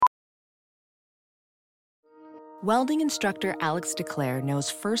Welding instructor Alex DeClaire knows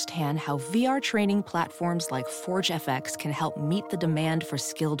firsthand how VR training platforms like ForgeFX can help meet the demand for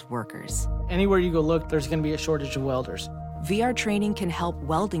skilled workers. Anywhere you go look, there's going to be a shortage of welders. VR training can help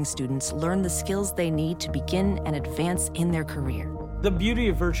welding students learn the skills they need to begin and advance in their career. The beauty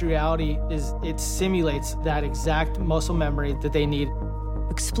of virtual reality is it simulates that exact muscle memory that they need.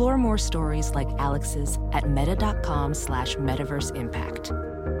 Explore more stories like Alex's at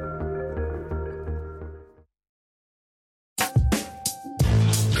meta.com/metaverseimpact.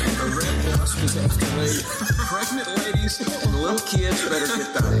 Pregnant ladies and little kids better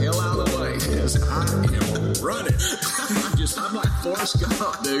get the hell out of the way, because I am running. I'm like Forrest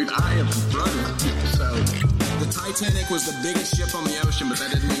Gump, dude. I am running. So, the Titanic was the biggest ship on the ocean, but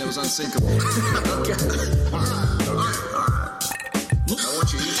that didn't mean it was unsinkable. Okay. All right. I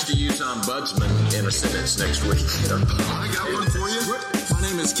want you each to use ombudsman in a sentence next week. I got one for you. My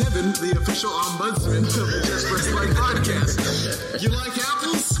name is Kevin, the official ombudsman of the Just Press Play podcast. You like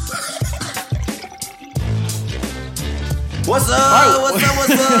apples? What's up?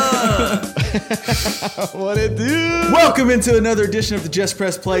 What's up? What it do? Welcome into another edition of the Just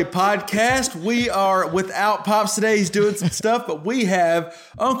Press Play podcast. We are without Pops today. He's doing some stuff, but we have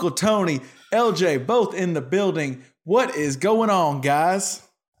Uncle Tony, LJ, both in the building. What is going on, guys?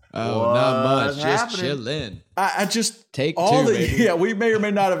 Oh, not much. Just chilling. I just take all two, baby. Yeah, we may or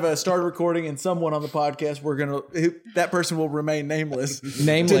may not have started recording, and someone on the podcast that person will remain nameless.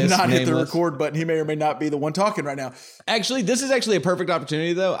 Did not hit the record button. He may or may not be the one talking right now. Actually, this is actually a perfect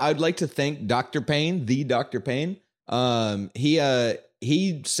opportunity, though. I'd like to thank Dr. Payne, the Dr. Payne.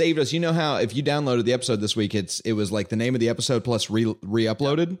 He saved us. You know how if you downloaded the episode this week, it was like the name of the episode plus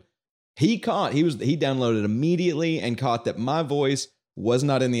re-uploaded. He downloaded immediately and caught that my voice was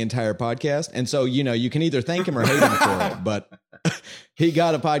not in the entire podcast. And so, you can either thank him or hate him for it, but he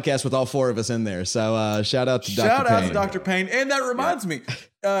got a podcast with all four of us in there. So shout out to Dr. Payne. Shout out to Dr. Payne. And that reminds me,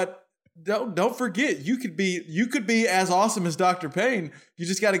 don't forget, you could be as awesome as Dr. Payne. You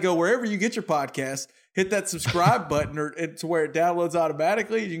just got to go wherever you get your podcast, hit that subscribe button to where it downloads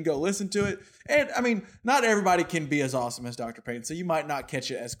automatically. You can go listen to it. And I mean, not everybody can be as awesome as Dr. Payne, so you might not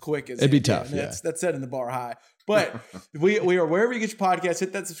catch it as quick as it'd be tough. Yeah. That's setting the bar high. But we are wherever you get your podcast,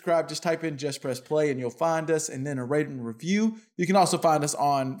 hit that subscribe, just type in Just Press Play and you'll find us, and then a rate and review. You can also find us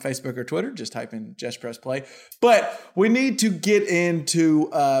on Facebook or Twitter. Just type in Just Press Play. But we need to get into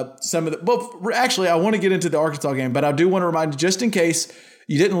some of the, well, actually, I want to get into the Arkansas game, but I do want to remind you, just in case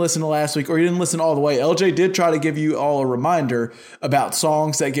you didn't listen to last week or you didn't listen all the way, LJ did try to give you all a reminder about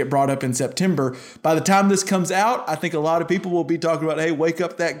songs that get brought up in September. By the time this comes out, I think a lot of people will be talking about, hey, wake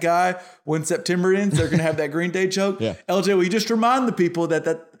up that guy when September ends. They're going to have that Green Day joke. Yeah. LJ, will you just remind the people that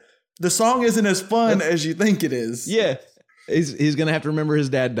the song isn't as fun as you think it is? Yeah. He's going to have to remember his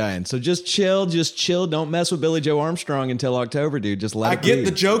dad dying. So just chill. Don't mess with Billy Joe Armstrong until October, dude. Just let it be. I get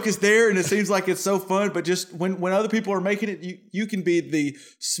the joke is there and it seems like it's so fun, but just when other people are making it, you can be the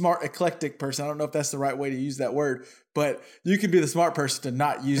smart, eclectic person. I don't know if that's the right way to use that word, but you can be the smart person to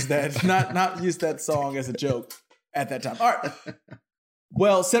not use that, not use that song as a joke at that time. All right.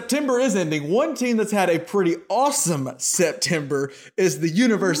 Well, September is ending. One team that's had a pretty awesome September is the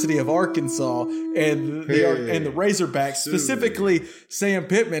University of Arkansas and the Razorbacks, specifically Sam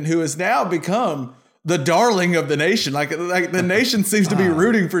Pittman, who has now become the darling of the nation. Like the nation seems to be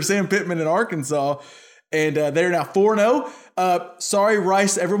rooting for Sam Pittman in Arkansas, and they're now 4-0. Sorry,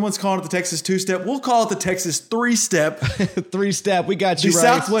 Rice. Everyone's calling it the Texas 2-step. We'll call it the Texas 3-step. 3-step. We got you, the Rice.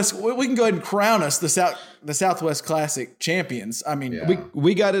 Southwest. We can go ahead and crown us the Southwest Classic champions. I mean,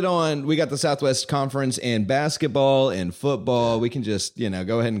 we got it on. We got the Southwest Conference in basketball and football. We can just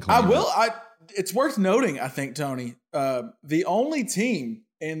go ahead and claim it. It's worth noting, I think, Tony, the only team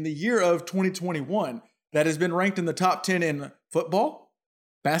in the year of 2021 that has been ranked in the top 10 in football,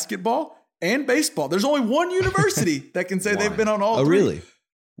 basketball, and baseball. There's only one university that can say they've been on all three. Oh, really?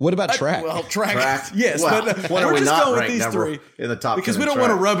 What about track? Track. Yes, well, but we're just not going with these three in the top because 10 we don't want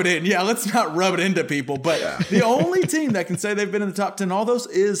to rub it in. Yeah, let's not rub it into people. But the only team that can say they've been in the top 10, all those,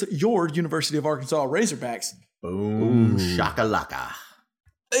 is your University of Arkansas Razorbacks. Boom, shakalaka.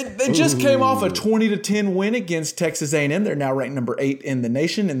 They just came off a 20-10 win against Texas A&M. They're now ranked number 8 in the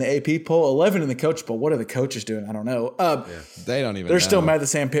nation in the AP poll, 11 in the coach poll. What are the coaches doing? I don't know. They don't even. They're still mad that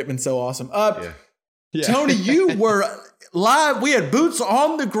Sam Pittman's so awesome. Tony, you were live. We had boots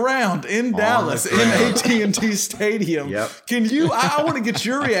on the ground in Dallas in AT&T Stadium. Yep. Can you? I want to get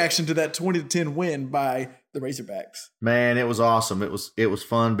your reaction to that 20-10 win by the Razorbacks. Man, it was awesome. It was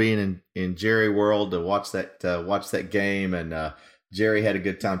fun being in Jerry World to watch that game, and Jerry had a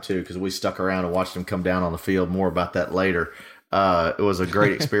good time too because we stuck around and watched him come down on the field. More about that later. It was a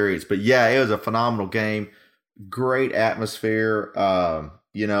great experience, but yeah, it was a phenomenal game. great atmosphere.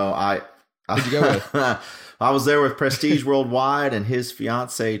 You know, Who'd you go with? I was there with Prestige Worldwide and his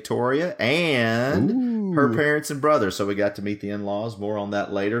fiance Toria and her parents and brother. So we got to meet the in-laws. More on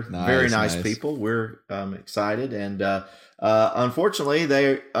that later. Very nice people. We're excited. And unfortunately,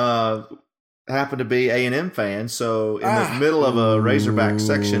 they happen to be A&M fans. So in the middle of a Razorback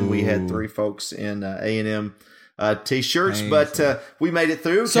section, we had 3 folks in A&M T-shirts, but we made it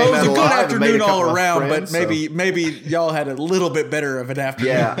through. So it was a good afternoon all around, friends, but maybe y'all had a little bit better of an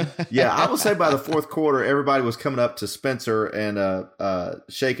afternoon. Yeah. I would say by the fourth quarter, everybody was coming up to Spencer and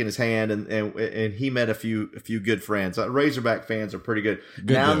shaking his hand, and he met a few good friends. Razorback fans are pretty good.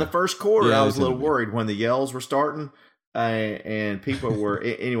 In the first quarter, I was a little worried when the yells were starting, and people were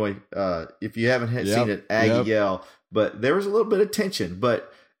anyway. If you haven't seen it, Aggie yell, but there was a little bit of tension,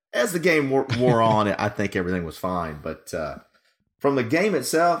 but. As the game wore on, I think everything was fine. But from the game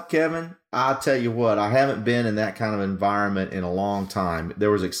itself, Kevin, I'll tell you what, I haven't been in that kind of environment in a long time.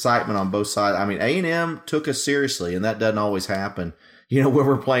 There was excitement on both sides. I mean, A&M took us seriously, and that doesn't always happen. You know, when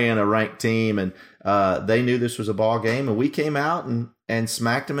we're playing a ranked team, and they knew this was a ball game, and we came out and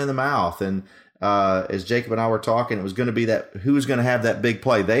smacked them in the mouth. And as Jacob and I were talking, it was going to be that who was going to have that big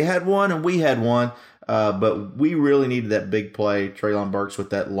play. They had one, and we had one. But we really needed that big play. Treylon Burks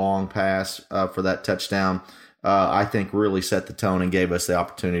with that long pass for that touchdown, I think really set the tone and gave us the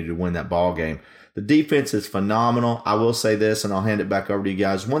opportunity to win that ball game. The defense is phenomenal. I will say this, and I'll hand it back over to you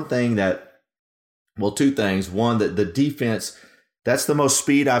guys. Two things. One, that the defense, that's the most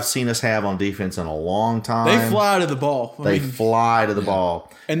speed I've seen us have on defense in a long time. They fly to the ball. They fly to the ball.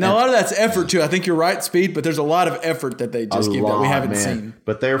 And a lot of that's effort, too. I think you're right, speed, but there's a lot of effort that they just give that we haven't seen.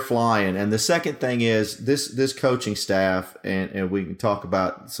 But they're flying. And the second thing is this coaching staff, and we can talk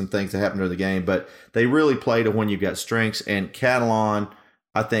about some things that happened during the game, but they really play to when you've got strengths. And Catalon,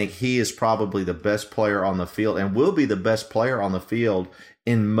 I think he is probably the best player on the field and will be the best player on the field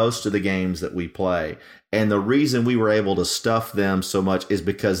in most of the games that we play. And the reason we were able to stuff them so much is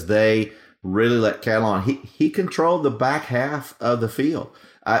because they really let Catalon. He controlled the back half of the field.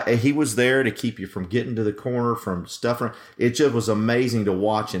 He was there to keep you from getting to the corner, from stuffing. It just was amazing to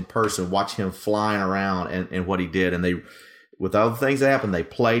watch in person, watch him flying around and what he did. And they, with all the things that happened, they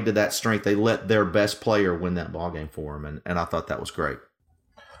played to that strength. They let their best player win that ball game for him. And I thought that was great.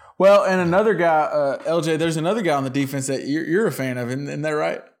 Well, and another guy, LJ, there's another guy on the defense that you're a fan of, isn't that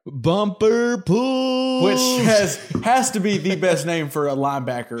right? Bumper Pools, which has to be the best name for a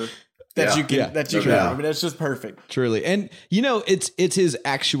linebacker that you can. I mean, that's just perfect. Truly, and you know, it's his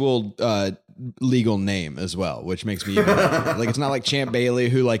actual legal name as well, which makes me even like it's not like Champ Bailey,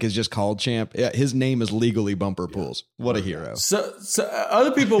 who like is just called Champ. Yeah, his name is legally Bumper Pools. What a hero! So other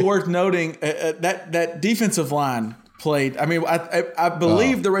people worth noting that defensive line played. I mean, I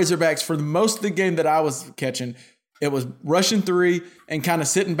believe the Razorbacks for most of the game that I was catching. It was rushing 3 and kind of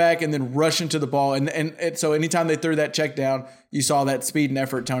sitting back and then rushing to the ball. And so anytime they threw that check down, you saw that speed and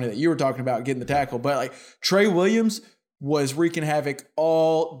effort, Tony, that you were talking about getting the tackle. But like Trey Williams was wreaking havoc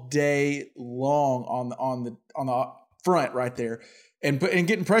all day long on the front right there and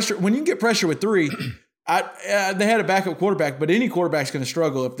getting pressure. When you can get pressure with 3, they had a backup quarterback, but any quarterback's going to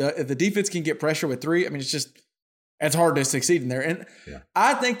struggle. If the defense can get pressure with 3, I mean, it's hard to succeed in there. And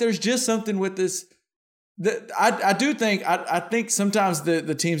I think there's just something with this. I think sometimes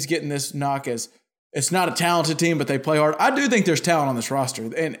the team's getting this knock as it's not a talented team, but they play hard. I do think there's talent on this roster,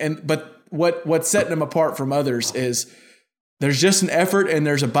 but what's setting them apart from others is there's just an effort and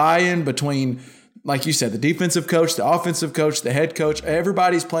there's a buy-in between, like you said, the defensive coach, the offensive coach, the head coach.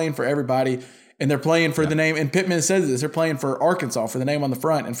 Everybody's playing for everybody, and they're playing for the name. And Pittman says this: they're playing for Arkansas, for the name on the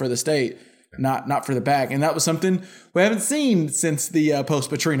front, and for the state. Not for the back, and that was something we haven't seen since the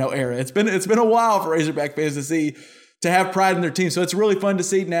post-Petrino era. It's been a while for Razorback fans to have pride in their team. So it's really fun to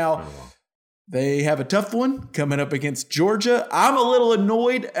see now. They have a tough one coming up against Georgia. I'm a little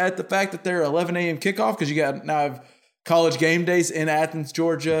annoyed at the fact that they're 11 a.m. kickoff because you got now have college game days in Athens,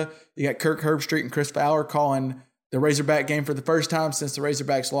 Georgia. You got Kirk Herbstreit and Chris Fowler calling the Razorback game for the first time since the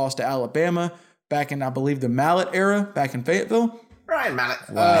Razorbacks lost to Alabama back in, I believe, the Mallet era back in Fayetteville. Ryan Mallett.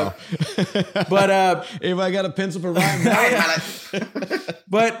 Wow. But anybody got a pencil for Ryan Mallett?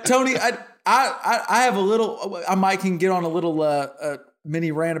 But Tony, I have a little. I might can get on a little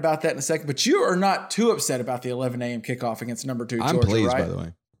mini rant about that in a second. But you are not too upset about the 11 a.m. kickoff against number 2 Georgia, I'm pleased, right? by the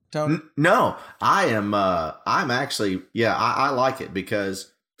way. Tony? No, I am. I'm actually. Yeah, I like it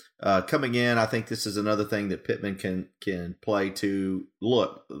because coming in, I think this is another thing that Pittman can play to.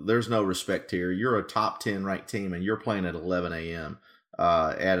 Look, there's no respect here. You're a top 10 ranked team, and you're playing at 11 a.m.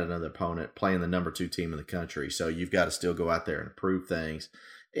 At another opponent, playing the number 2 team in the country. So you've got to still go out there and prove things.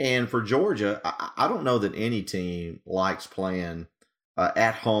 And for Georgia, I don't know that any team likes playing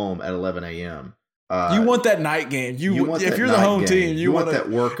at home at 11 a.m. You want that night game. If you're the home team, you want that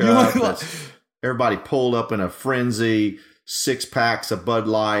workup. Everybody pulled up in a frenzy. 6 packs of Bud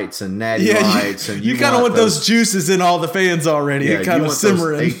Lights and Natty Lights, and you kind of want those juices in all the fans already. Yeah, kind of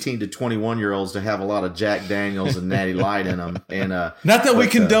simmering. Those 18 to 21-year-olds to have a lot of Jack Daniels and Natty Light in them. And not that we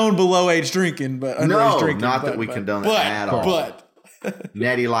condone below age drinking, but underage drinking. Not that we condone it at all. But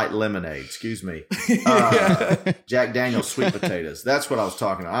Natty Light lemonade, excuse me. Jack Daniels sweet potatoes. That's what I was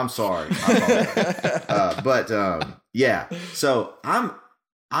talking about. I'm sorry. So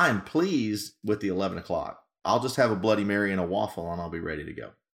I'm pleased with the 11 o'clock. I'll just have a Bloody Mary and a waffle, and I'll be ready to go.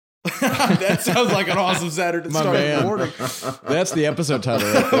 That sounds like an awesome Saturday start in the morning. That's the episode title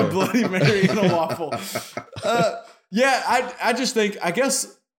right there. Bloody Mary and a waffle. I just think, I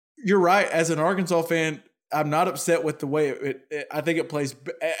guess you're right. As an Arkansas fan, I'm not upset with the way I think it plays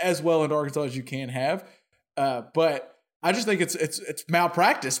as well in Arkansas as you can have. But I just think it's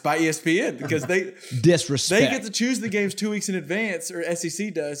malpractice by ESPN because they get to choose the games 2 weeks in advance, or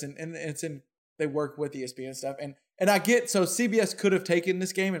SEC does, and it's in. They work with ESPN stuff. And I get, so CBS could have taken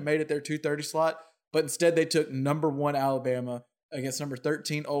this game and made it their 2:30 slot, but instead they took number 1 Alabama against number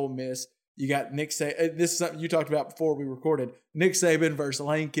 13 Ole Miss. You got Nick Saban. This is something you talked about before we recorded. Nick Saban versus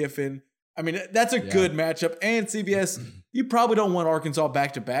Lane Kiffin. I mean, that's a good matchup. And CBS, you probably don't want Arkansas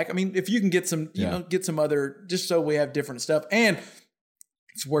back to back. I mean, if you can get some, get some other, just so we have different stuff. And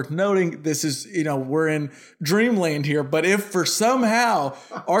it's worth noting, this is, we're in dreamland here, but if for somehow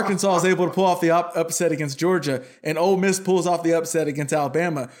Arkansas is able to pull off the upset against Georgia and Ole Miss pulls off the upset against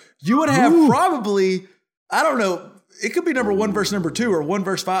Alabama, you would have probably, I don't know, it could be number 1 versus number 2 or 1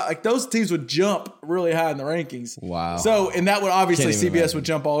 versus 5. Like those teams would jump really high in the rankings. Wow. So, and that would obviously CBS would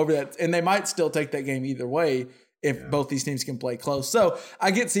jump all over that, and they might still take that game either way if both these teams can play close. So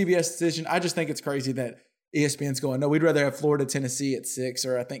I get CBS decision. I just think it's crazy that ESPN's going, no, we'd rather have Florida, Tennessee at 6,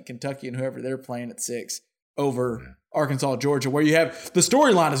 or I think Kentucky and whoever they're playing at 6 over Arkansas, Georgia, where you have the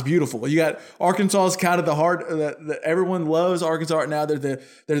storyline is beautiful. You got Arkansas is kind of the hard that everyone loves Arkansas right now. They're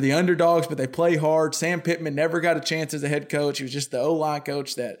the underdogs, but they play hard. Sam Pittman never got a chance as a head coach. He was just the O-line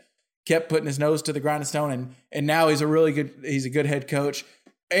coach that kept putting his nose to the grinding stone, and now he's a good head coach.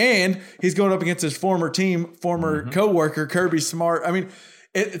 And he's going up against his former coworker, Kirby Smart. I mean,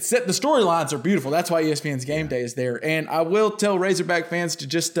 the storylines are beautiful. That's why ESPN's Game Day is there. And I will tell Razorback fans to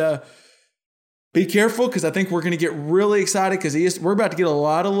just be careful, because I think we're going to get really excited because we're about to get a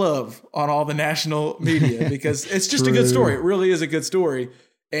lot of love on all the national media because it's just a good story. It really is a good story.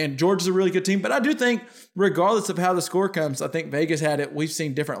 And Georgia's a really good team. But I do think, regardless of how the score comes, I think Vegas had it. We've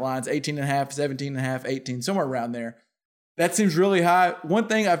seen different lines, 18.5, 17.5, 18, somewhere around there. That seems really high. One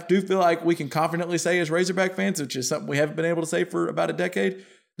thing I do feel like we can confidently say as Razorback fans, which is something we haven't been able to say for about a decade,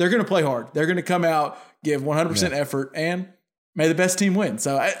 they're going to play hard. They're going to come out, give 100% effort, and may the best team win.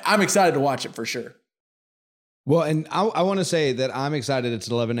 So I'm excited to watch it for sure. Well, and I want to say that I'm excited it's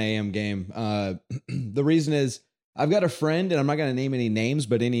an 11 a.m. game. The reason is I've got a friend, and I'm not going to name any names,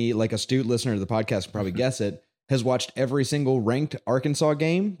 but any astute listener to the podcast can probably guess it, has watched every single ranked Arkansas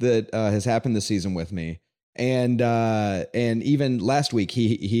game that has happened this season with me. And even last week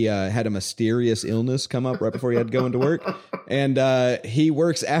he had a mysterious illness come up right before he had to go into work, and he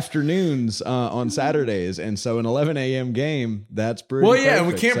works afternoons on Saturdays, and so an 11 a.m. game, that's pretty perfect. And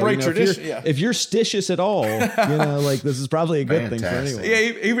we can't break tradition. If you're stitious at all, this is probably a good thing for anyone. Yeah,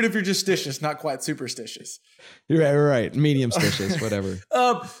 even if you're just stitious, not quite superstitious. You're right, medium stitious, whatever.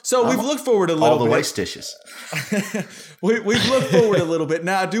 So we've looked forward a little bit. All the way stitious. We've looked forward a little bit.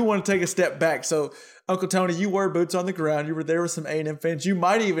 Now I do want to take a step back. So Uncle Tony, you were boots on the ground. You were there with some A&M fans. You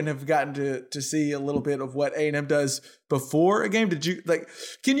might even have gotten to see a little bit of what A&M does before a game. Did you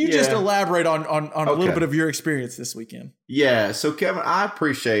can you just elaborate on a little bit of your experience this weekend? Yeah. So Kevin, I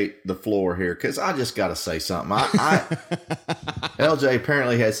appreciate the floor here because I just got to say something. I LJ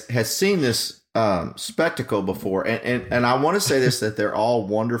apparently has seen this spectacle before, and I want to say this, that they're all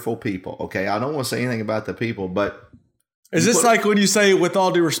wonderful people. Okay, I don't want to say anything about the people, but is this like when you say with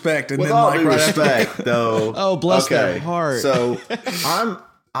all due respect, and with then all due respect, though? Oh, bless their heart. So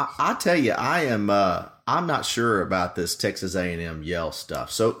I tell you, I'm not sure about this Texas A&M yell stuff.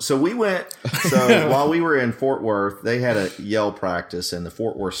 So we went. So while we were in Fort Worth, they had a yell practice in the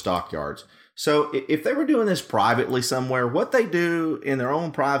Fort Worth Stockyards. So if they were doing this privately somewhere, what they do in their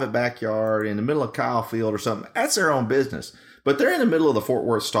own private backyard in the middle of Kyle Field or something, that's their own business. But they're in the middle of the Fort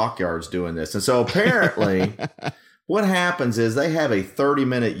Worth Stockyards doing this. And so apparently what happens is they have a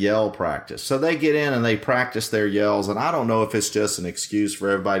 30-minute yell practice. So they get in and they practice their yells. And I don't know if it's just an excuse for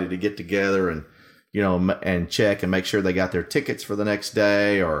everybody to get together and, and check and make sure they got their tickets for the next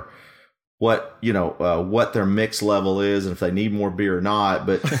day, or what their mix level is, and if they need more beer or not.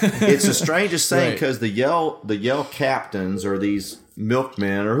 But it's the strangest thing, because the Yell captains, or these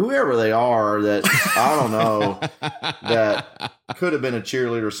milkmen, or whoever they are, that I don't know, that could have been a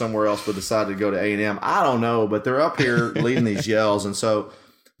cheerleader somewhere else but decided to go to A&M. I don't know, but they're up here leading these yells. And so,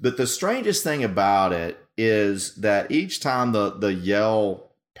 but the strangest thing about it is that each time the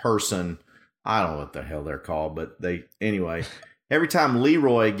Yell person, I don't know what the hell they're called, but every time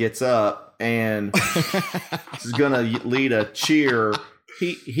Leroy gets up and is going to lead a cheer,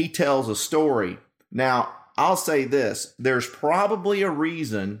 he tells a story. Now, I'll say this. There's probably a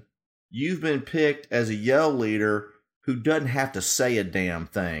reason you've been picked as a Yell leader who doesn't have to say a damn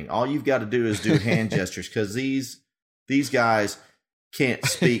thing. All you've got to do is do hand gestures, because these guys can't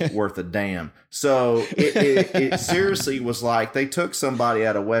speak worth a damn. So it seriously was like they took somebody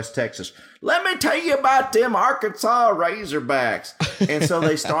out of West Texas. Let me tell you about them Arkansas Razorbacks. And so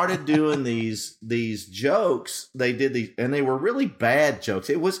they started doing these jokes. They did these, and they were really bad jokes.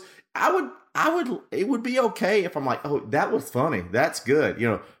 It would be okay if I'm like, oh, that was funny. That's good.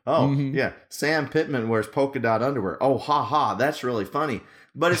 Yeah, Sam Pittman wears polka dot underwear. Oh, ha ha. That's really funny.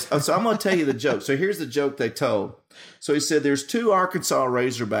 But so I'm going to tell you the joke. So here's the joke they told. So he said there's two Arkansas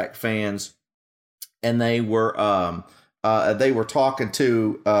Razorback fans, and they were talking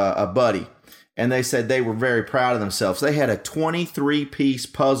to a buddy, and they said they were very proud of themselves. They had a 23-piece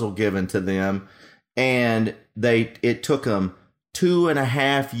puzzle given to them, and it took them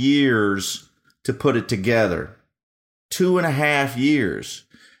 2.5 years to put it together. 2.5 years.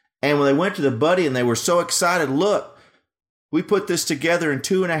 And when they went to the buddy and they were so excited, look, we put this together in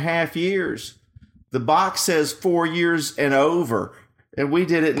 2.5 years. The box says 4 years and over, and we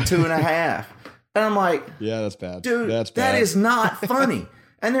did it in 2.5. And I'm like, yeah, that's bad. Dude, that's bad. That is not funny.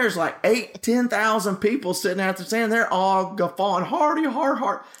 And there's like 10,000 people sitting out there saying they're all guffawing hard.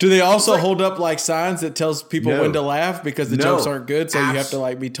 Do they also hold up like signs that tells people when to laugh because the jokes aren't good, so you have to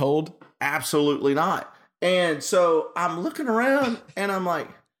like be told? Absolutely not. And so I'm looking around and I'm like,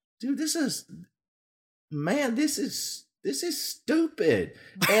 dude, this is stupid.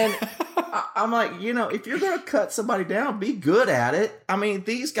 And I'm like, if you're going to cut somebody down, be good at it. I mean,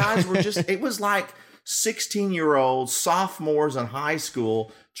 these guys were just, it was like 16-year-olds, sophomores in high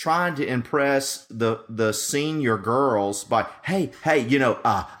school, trying to impress the senior girls by, hey,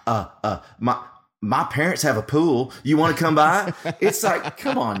 my parents have a pool. You want to come by? It's like,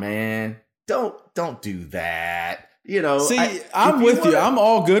 come on, man. Don't do that. See, I'm with you. I'm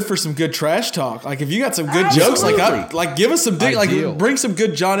all good for some good trash talk. Like if you got some good jokes, like give us some bring some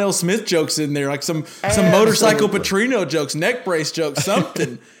good John L. Smith jokes in there, like some motorcycle Petrino jokes, neck brace jokes,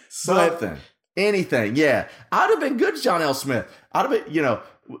 something. Anything. Yeah. I'd have been good John L. Smith. I'd have been,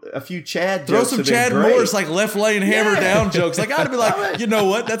 a few Chad throw jokes. Throw some Chad Morris, like left lane hammer down jokes. Like I'd be like, you know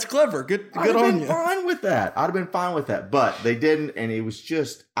what? That's clever. Good on you. I'd have been fine with that. But they didn't, and it was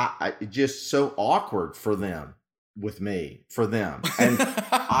just just so awkward for them. And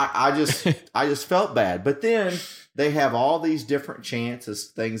I just felt bad. But then they have all these different chants,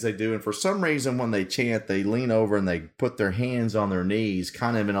 things they do, and for some reason when they chant, they lean over and they put their hands on their knees,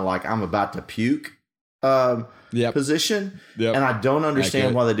 kind of in a like I'm about to puke position. And I don't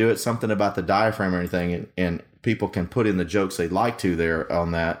understand why they do it. Something about the diaphragm or anything, and people can put in the jokes they'd like to there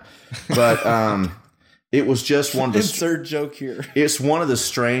on that. But it was just one of the insert joke here. It's one of the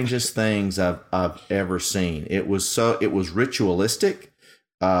strangest things I've ever seen. It was ritualistic.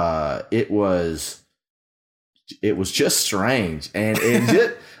 It was just strange, and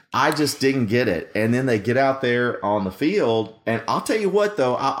I just didn't get it. And then they get out there on the field, and I'll tell you what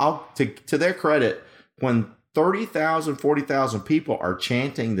though, I'll to their credit, when 30,000, 40,000 people are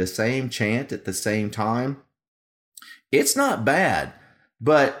chanting the same chant at the same time, it's not bad,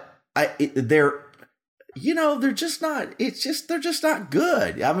 but they're just not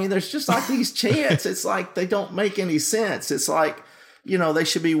good. I mean, there's just like these chants. It's like they don't make any sense. It's like, they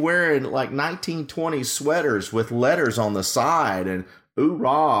should be wearing like 1920s sweaters with letters on the side and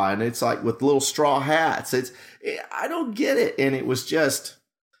hoorah. And it's like with little straw hats. I don't get it. And it was just,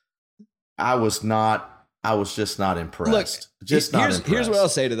 I was just not impressed. Look, here's what I'll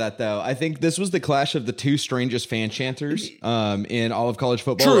say to that, though. I think this was the clash of the two strangest fan chanters in all of college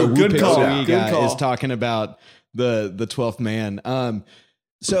football. True, good call. Is talking about the 12th man.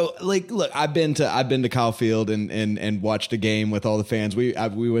 So, like, look, I've been to Kyle Field and watched a game with all the fans. We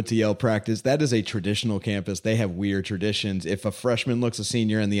went to Yale practice. That is a traditional campus. They have weird traditions. If a freshman looks a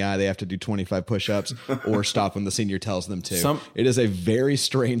senior in the eye, they have to do 25 push-ups or stop when the senior tells them to. It is a very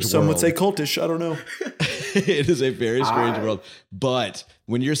strange world. Some would say cultish. I don't know. It is a very strange world. But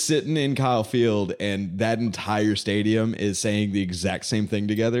when you're sitting in Kyle Field and that entire stadium is saying the exact same thing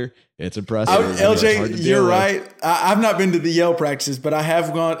together, it's impressive. LJ, you're right. I've not been to the Yale practices, but I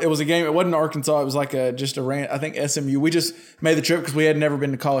have gone. It was a game. It wasn't Arkansas. It was like just a rant. I think SMU. We just made the trip because we had never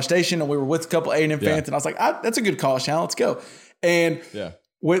been to College Station, and we were with a couple A&M fans, and I was like, that's a good college town. Let's go. And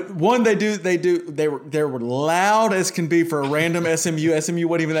with one, they were loud as can be for a random SMU. SMU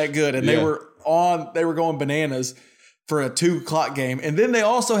wasn't even that good, and they were going bananas for a 2:00 game. And then they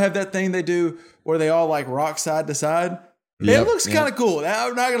also have that thing they do where they all like rock side to side. It looks kind of cool.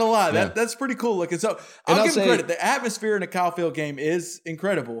 I'm not gonna lie, that's pretty cool looking. So I'll give them credit. The atmosphere in a Kyle Field game is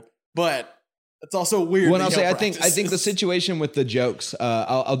incredible, but it's also weird. Well, I'll say I think the situation with the jokes.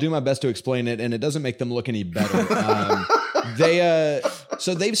 I'll do my best to explain it, and it doesn't make them look any better.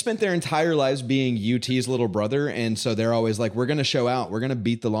 So they've spent their entire lives being UT's little brother, and so they're always like, "We're going to show out. We're going to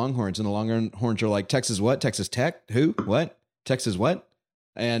beat the Longhorns," and the Longhorns are like, "Texas what? Texas Tech? Who? What? Texas what?"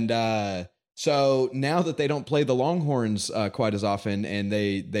 And so now that they don't play the Longhorns quite as often, and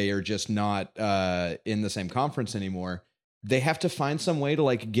they are just not in the same conference anymore, they have to find some way to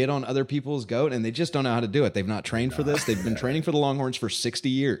like get on other people's goat, and they just don't know how to do it. They've not trained for this. They've been training for the Longhorns for 60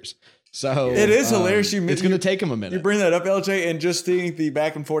 years. So it is hilarious. It's going to take them a minute. You bring that up, LJ, and just seeing the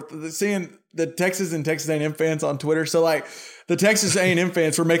back and forth, seeing the Texas and Texas A&M fans on Twitter. So like the Texas A&M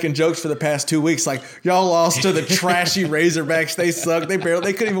fans were making jokes for the past 2 weeks, like y'all lost to the trashy Razorbacks. They suck. They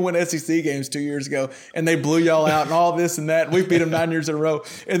couldn't even win SEC games 2 years ago, and they blew y'all out and all this and that. We beat them 9 years in a row.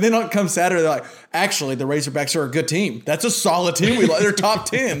 And then on come Saturday, they're like, actually, the Razorbacks are a good team. That's a solid team. They're top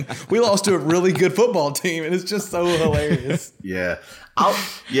 10. We lost to a really good football team, and it's just so hilarious. Yeah.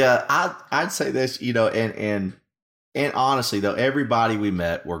 I'd say this, and honestly though, everybody we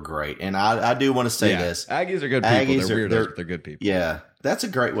met were great, and I do want to say this: Aggies are good people. They're weirdos, but they're good people. Yeah, that's a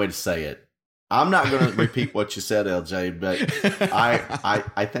great way to say it. I'm not going to repeat what you said, LJ, but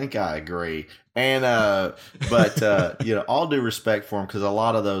I think I agree. And all due respect for them, because a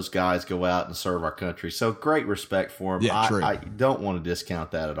lot of those guys go out and serve our country. So great respect for them. Yeah, true. I don't want to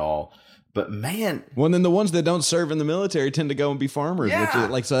discount that at all. But man, well, then the ones that don't serve in the military tend to go and be farmers, which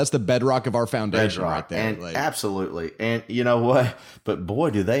is so that's the bedrock of our foundation right there. And absolutely. And you know what? But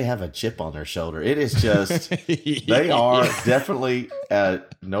boy, do they have a chip on their shoulder. It is just, they are definitely,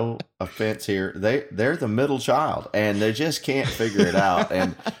 no offense here, they're the middle child, and they just can't figure it out.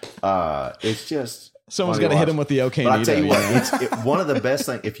 And it's just, someone's got to hit them with the okay. But I tell you what, one of the best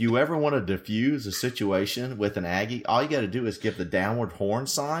things, if you ever want to diffuse a situation with an Aggie, all you got to do is give the downward horn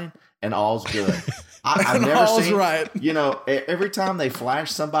sign, and all's good. I've never seen, right. Every time they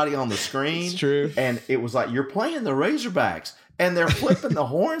flash somebody on the screen, it's true. And it was like, you're playing the Razorbacks, and they're flipping the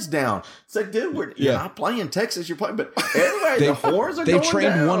horns down. It's like, dude, you're not playing Texas, you're playing, but anyway, the horns are going down. They've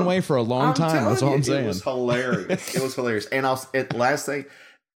trained one way for a long time. That's all I'm saying. It was hilarious. It was hilarious. And last thing,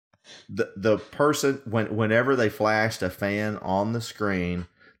 the person, whenever they flashed a fan on the screen,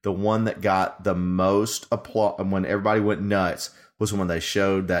 the one that got the most applause, when everybody went nuts, was when they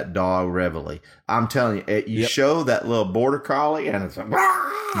showed that dog Reveille. I'm telling you, you show that little border collie, and it's like,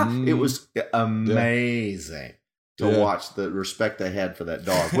 it was amazing to watch the respect they had for that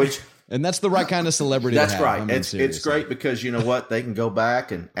dog. Which, and that's the right kind of celebrity. That's to have. right. It's great because you know what? They can go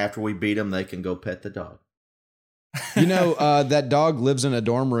back, and after we beat them, they can go pet the dog. That dog lives in a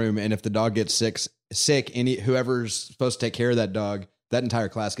dorm room, and if the dog gets sick, whoever's supposed to take care of that dog, that entire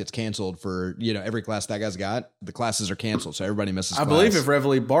class gets canceled for, every class that guy's got. The classes are canceled, so everybody misses class. I believe if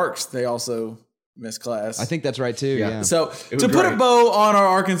Reveille barks, they also miss class. I think that's right, too, yeah. So to put a bow on our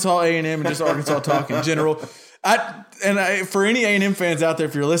Arkansas A&M and just Arkansas talk in general, for any A&M fans out there,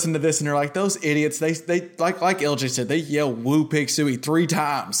 if you're listening to this and you're like, those idiots, they like LJ said, they yell "Woo Pig Suey" 3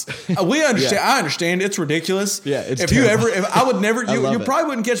 times. We understand. I understand it's ridiculous. Yeah, it's I would never, you probably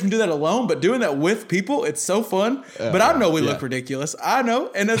wouldn't catch me do that alone, but doing that with people, it's so fun. But I know we look ridiculous. I know,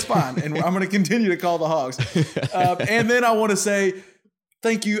 and that's fine. And I'm going to continue to call the Hogs. And then I want to say,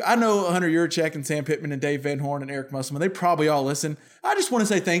 thank you. I know Hunter Yurchek and Sam Pittman and Dave Van Horn and Eric Musselman, they probably all listen. I just want to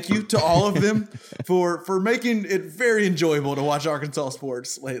say thank you to all of them for making it very enjoyable to watch Arkansas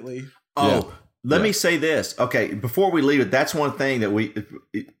sports lately. Let me say this. Okay, before we leave it, that's one thing that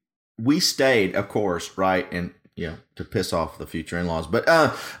we stayed, of course, right? And to piss off the future in-laws, but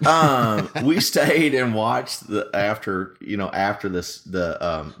we stayed and watched after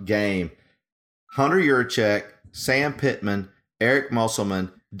the game. Hunter Yurchek, Sam Pittman, Eric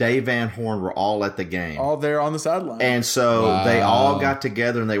Musselman, Dave Van Horn were all at the game. All there on the sideline. And so they all got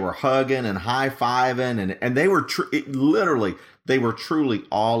together and they were hugging and high-fiving and they were they were truly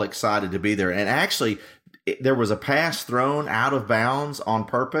all excited to be there. And actually, there was a pass thrown out of bounds on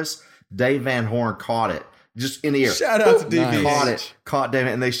purpose. Dave Van Horn caught it. just in the air. Shout out to DVH. Caught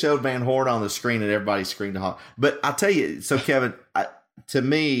David, and they showed Van Horn on the screen, and everybody screamed to Hawk. But I'll tell you, so Kevin, to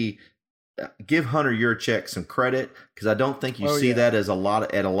me, give Hunter Yurachek some credit, because I don't think you see that as at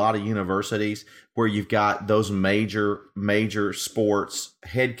a lot of universities where you've got those major sports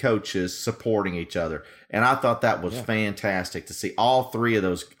head coaches supporting each other. And I thought that was fantastic to see all three of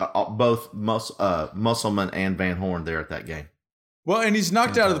those, both Musselman and Van Horn there at that game. Well, and he's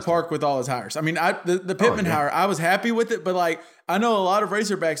knocked out of the park with all his hires. I mean, the Pittman hire, I was happy with it, but like I know a lot of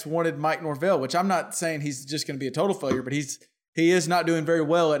Razorbacks wanted Mike Norvell, which I'm not saying he's just going to be a total failure, but he is not doing very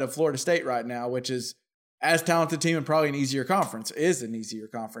well at a Florida State right now, which is as talented team and probably an easier conference,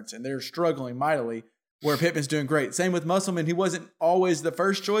 and they're struggling mightily where Pittman's doing great. Same with Musselman. He wasn't always the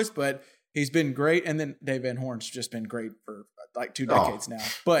first choice, but he's been great. And then Dave Van Horn's just been great for like 2 decades now.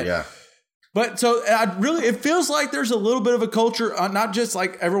 But so it feels like there's a little bit of a culture, not just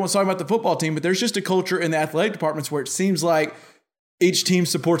like everyone's talking about the football team, but there's just a culture in the athletic departments where it seems like each team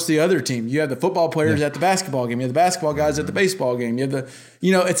supports the other team. You have the football players at the basketball game. You have the basketball guys at the baseball game. You have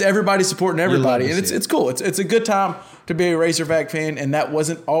it's everybody supporting everybody. And it's cool. It's a good time to be a Razorback fan. And that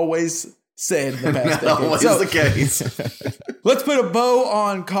wasn't always said in the past decade. Always the case. Let's put a bow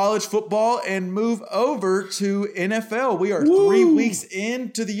on college football and move over to NFL. We are 3 weeks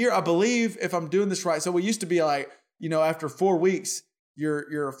into the year, I believe, if I'm doing this right. So we used to be like, after 4 weeks,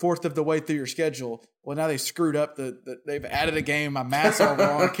 you're a fourth of the way through your schedule. Well, now they screwed up. They've added a game. My math's all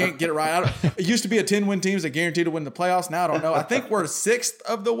wrong. I can't get it right. It used to be a 10-win team that guaranteed to win the playoffs. Now I don't know. I think we're a sixth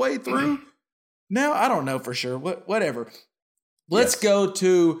of the way through. Now I don't know for sure. Whatever. Let's go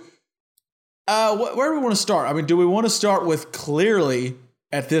to where do we want to start? I mean, do we want to start with clearly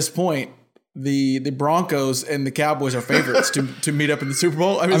at this point the Broncos and the Cowboys are favorites to meet up in the Super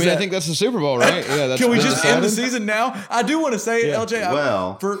Bowl? I think that's the Super Bowl, right? Yeah. That's can we just end the season now? I do want to say,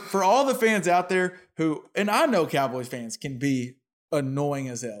 LJ, for all the fans out there who, and I know Cowboys fans can be annoying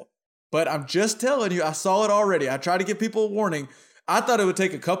as hell, but I'm just telling you, I saw it already. I tried to give people a warning. I thought it would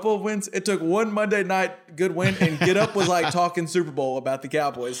take a couple of wins. It took one Monday night good win, and Get Up was like talking Super Bowl about the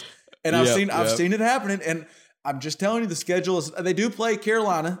Cowboys. And I've seen it happening, and I'm just telling you, the schedule is. They do play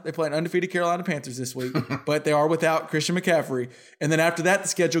Carolina. They play an undefeated Carolina Panthers this week, but they are without Christian McCaffrey. And then after that, the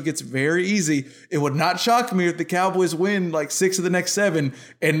schedule gets very easy. It would not shock me if the Cowboys win like 6 of the next 7,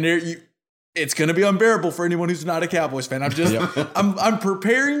 and it's going to be unbearable for anyone who's not a Cowboys fan. I'm just, I'm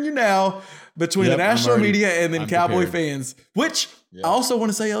preparing you now between the national media and then Cowboy fans. Which I also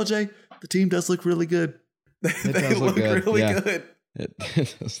want to say, LJ, the team does look really good. They look really good.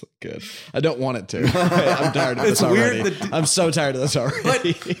 It does look good. I don't want it to. I'm tired of this already. I'm so tired of this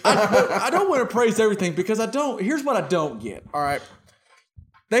already. But I don't want to praise everything because I don't. Here's what I don't get. All right.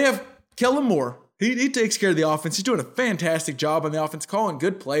 They have Kellen Moore. He takes care of the offense. He's doing a fantastic job on the offense, calling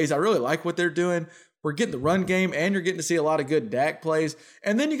good plays. I really like what they're doing. We're getting the run game, and you're getting to see a lot of good Dak plays.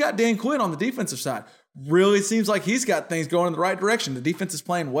 And then you got Dan Quinn on the defensive side. Really seems like he's got things going in the right direction. The defense is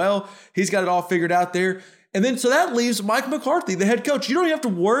playing well. He's got it all figured out there. And then so that leaves Mike McCarthy, the head coach. You don't even have to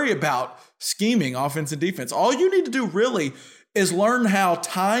worry about scheming offense and defense. All you need to do really is learn how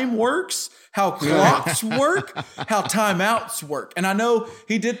time works, how clocks work, how timeouts work. And I know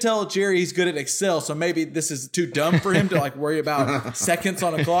he did tell Jerry he's good at Excel, so maybe this is too dumb for him to like worry about seconds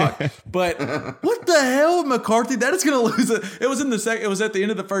on a clock. But what the hell, McCarthy? That is going to lose it. It was in the it was at the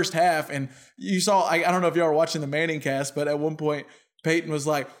end of the first half, and you saw. I don't know if y'all were watching the Manning cast, but at one point Peyton was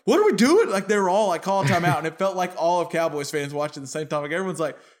like, "What are we doing?" Like they were all like calling timeout, and it felt like all of Cowboys fans watching at the same time. Like everyone's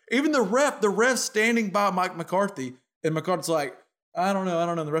like, even the ref standing by Mike McCarthy, and McCarthy's like, I don't know.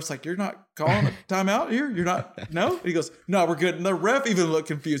 And the ref's like, "You're not calling a timeout here? You're not?" No? And he goes, "No, we're good." And the ref even looked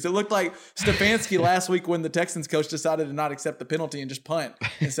confused. It looked like Stefanski last week when the Texans coach decided to not accept the penalty and just punt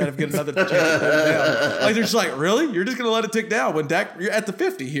instead of getting another chance to pull it down. Like they're just like, really? You're just going to let it tick down when Dak, you're at the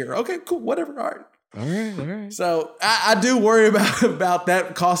 50 here. Okay, cool, whatever. All right. So I do worry about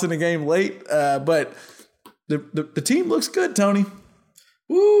that costing a game late, but the team looks good, Tony.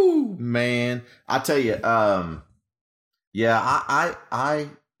 Woo, man! I tell you, yeah,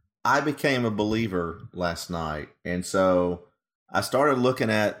 I became a believer last night, and so I started looking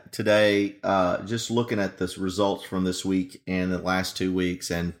at today, just looking at the results from this week and the last 2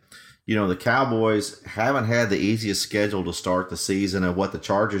 weeks, and you know the Cowboys haven't had the easiest schedule to start the season, and what the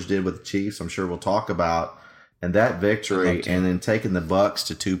Chargers did with the Chiefs, I'm sure we'll talk about, and that victory, and then taking the Bucs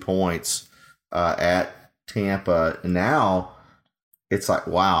to 2 points at Tampa. Now it's like,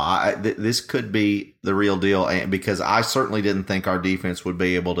 wow, this could be the real deal, and because I certainly didn't think our defense would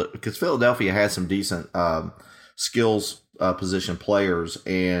be able to, because Philadelphia has some decent skills position players,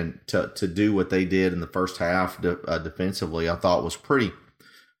 and to do what they did in the first half defensively, I thought was pretty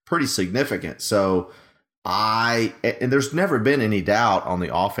significant. So and there's never been any doubt on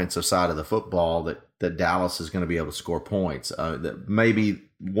the offensive side of the football that Dallas is going to be able to score points. That maybe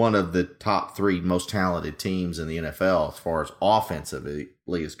one of the top 3 most talented teams in the NFL as far as offensively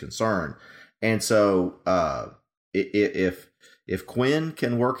is concerned. And so if Quinn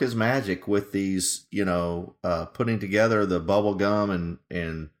can work his magic with these, putting together the bubble gum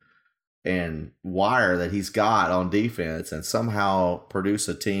and wire that he's got on defense and somehow produce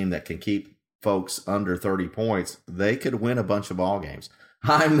a team that can keep folks under 30 points, they could win a bunch of ball games.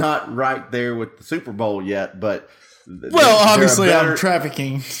 I'm not right there with the Super Bowl yet, but obviously I'm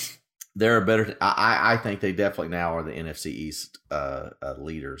trafficking. They're a better. I think they definitely now are the NFC East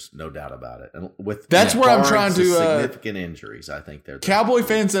leaders, no doubt about it. And that's where I'm trying to significant injuries. I think they're Cowboy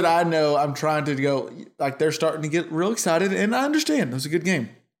fans that I know. I'm trying to go like they're starting to get real excited, and I understand it was a good game,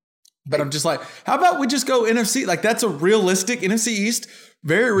 but I'm just like, how about we just go NFC? Like that's a realistic NFC East.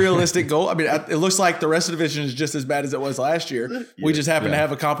 Very realistic goal. I mean, it looks like the rest of the division is just as bad as it was last year. Yeah, we just happen to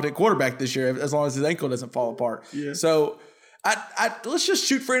have a competent quarterback this year, as long as his ankle doesn't fall apart. Yeah. So let's just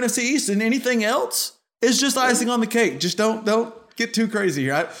shoot for NFC East, and anything else is just icing on the cake. Just don't get too crazy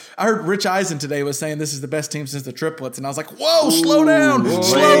here. I heard Rich Eisen today was saying this is the best team since the triplets, and I was like, whoa, slow down.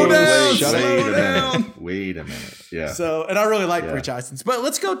 Wait a minute. Yeah. So, and I really like Rich Eisen's, but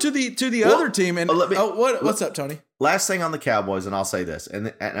let's go to the other team. And what's up, Tony? Last thing on the Cowboys, and I'll say this,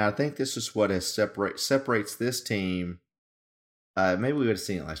 and I think this is what has separates this team. Maybe we would have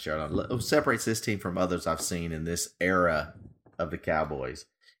seen it last year. I don't know. Separates this team from others I've seen in this era of the Cowboys.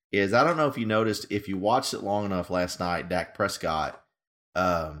 Is I don't know if you noticed, if you watched it long enough last night, Dak Prescott,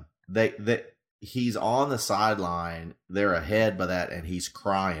 he's on the sideline. They're ahead by that, and he's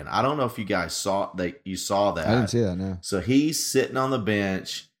crying. I don't know if you guys saw that. You saw that? I didn't see that. No. So he's sitting on the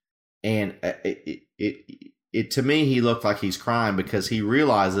bench, and it to me, he looked like he's crying because he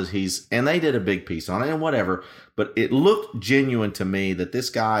realizes and they did a big piece on it and whatever, but it looked genuine to me that this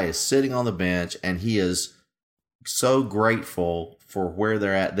guy is sitting on the bench and he is so grateful for where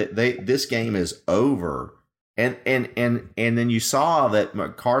they're at. That this game is over. And then you saw that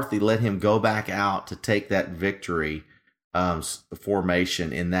McCarthy let him go back out to take that victory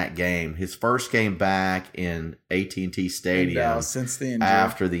formation in that game. His first game back in AT&T Stadium since the injury.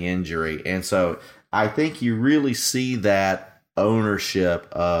 After the injury. And so I think you really see that ownership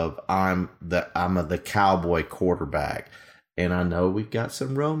of I'm the Cowboy quarterback. And I know we've got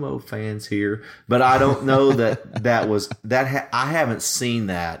some Romo fans here, but I don't know I haven't seen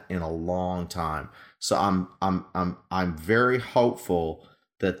that in a long time. So I'm very hopeful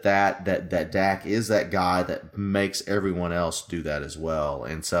that Dak is that guy that makes everyone else do that as well.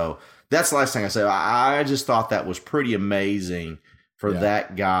 And so that's the last thing I say. I just thought that was pretty amazing for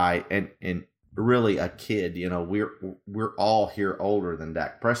that guy and really a kid. We're all here older than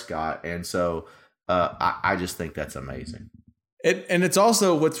Dak Prescott, and so I just think that's amazing. And it's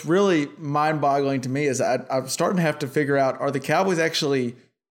also what's really mind-boggling to me is I'm starting to have to figure out, are the Cowboys actually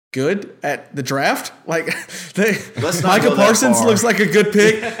good at the draft? Like Micah Parsons looks like a good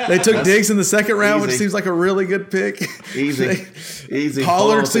pick. They took Diggs in the second round, which seems like a really good pick. Easy.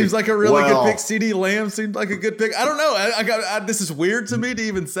 Pollard seems like a really good pick. CeeDee Lamb seems like a good pick. I don't know. This is weird to me to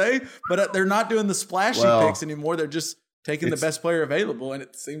even say, but they're not doing the splashy picks anymore. They're just taking the best player available, and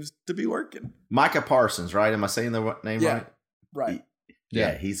it seems to be working. Micah Parsons, right? Am I saying the name right? Right.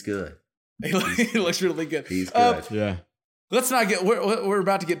 Yeah, he's good. He looks really good. He's good. Yeah. Let's not get. We're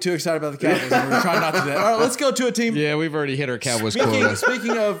about to get too excited about the Cowboys. And we're trying not to do that. All right, let's go to a team. Yeah, we've already hit our Cowboys quota.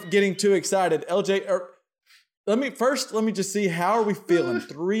 Speaking of getting too excited, LJ. Let me just see, how are we feeling?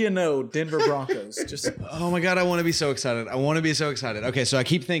 3-0 Denver Broncos. Oh my God, I want to be so excited. Okay, so I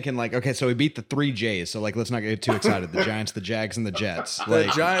keep thinking so we beat the 3 J's. So let's not get too excited. The Giants, the Jags, and the Jets.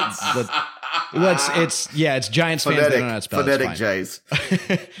 The Giants. It's Giants fans. They don't know how to spell. Phonetic J's.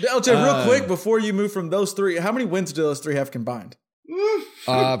 LJ, real quick before you move from those 3, how many wins do those 3 have combined?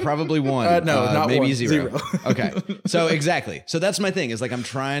 Probably 1. No, not maybe 1. 0. Okay, so exactly. So that's my thing. Is I'm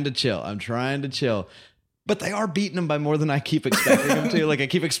trying to chill. But they are beating them by more than I keep expecting them to. I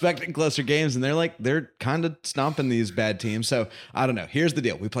keep expecting closer games, and they're kind of stomping these bad teams. So I don't know. Here's the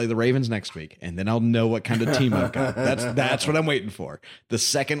deal: we play the Ravens next week, and then I'll know what kind of team I've got. That's what I'm waiting for. The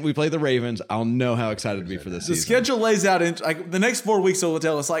second we play the Ravens, I'll know how excited to be for this season. The schedule lays out in the next 4 weeks. Will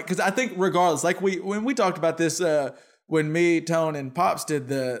tell us because I think regardless, when we talked about this. When me, Tone, and Pops did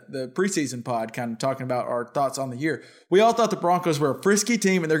the preseason pod, kind of talking about our thoughts on the year, we all thought the Broncos were a frisky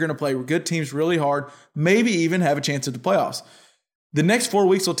team and they're going to play good teams really hard, maybe even have a chance at the playoffs. The next 4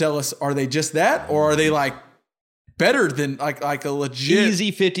 weeks will tell us, are they just that, or are they better than like a legit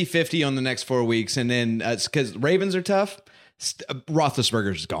easy 50-50 on the next 4 weeks? And then because Ravens are tough.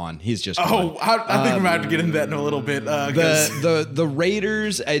 Roethlisberger's gone. He's just I gone. think we might have to get into that in a little bit. The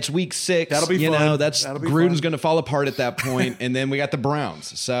Raiders, it's week 6. That'll be fun. That'll be Gruden's going to fall apart at that point, and then we got the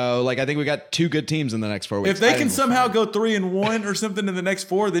Browns. So, I think we got 2 good teams in the next 4 weeks. If they can somehow go 3-1 or something in the next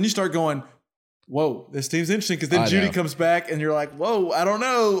 4, then you start going, whoa, this team's interesting, because then Judy comes back and you're like, whoa, I don't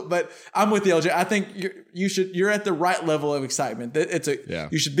know. But I'm with you, LJ. I think you're at the right level of excitement.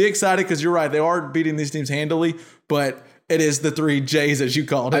 You should be excited, because you're right. They are beating these teams handily, but it is the 3 J's, as you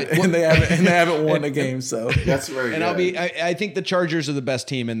called it, and they haven't won a game. So that's very good. And I think the Chargers are the best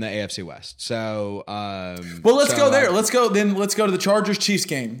team in the AFC West. So, let's go there. Let's go to the Chargers-Chiefs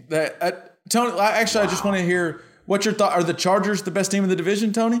game. Tony, I just want to hear what's your thought. Are the Chargers the best team in the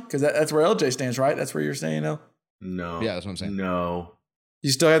division, Tony? Because that's where LJ stands, right? That's where you're saying, no? No. Yeah, that's what I'm saying. No.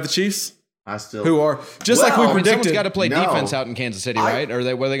 You still have the Chiefs? Who are just like we predicted. Someone's got to play defense out in Kansas City, right?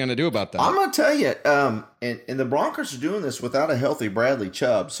 Or what are they going to do about that? I'm going to tell you, and the Broncos are doing this without a healthy Bradley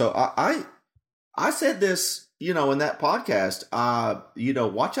Chubb. So I said this, in that podcast.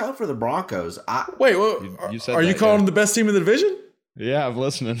 Watch out for the Broncos. Are you calling them the best team in the division? Yeah, I'm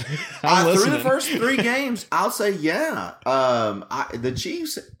listening. Through the first 3 games, I'll say yeah. The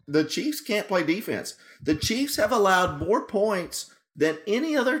Chiefs can't play defense. The Chiefs have allowed more points than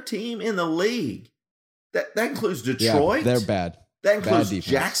any other team in the league. That includes Detroit. Yeah, they're bad. That includes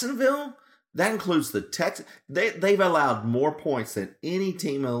Jacksonville. That includes the Texans. They've allowed more points than any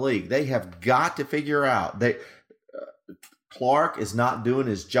team in the league. They have got to figure out. Clark is not doing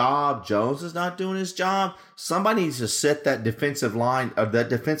his job. Jones is not doing his job. Somebody needs to set that defensive line, of that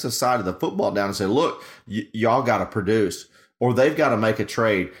defensive side of the football down and say, look, y'all got to produce. Or they've got to make a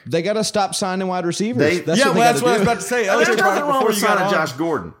trade. They got to stop signing wide receivers. That's what I was about to say. There's nothing wrong with signing Josh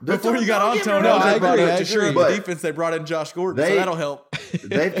Gordon. Before you got on, Tony, I agree. The defense, they brought in Josh Gordon, so that'll help.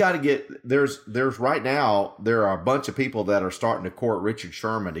 They've got to get there's right now there are a bunch of people that are starting to court Richard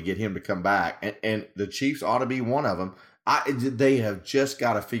Sherman to get him to come back, and the Chiefs ought to be one of them. They have just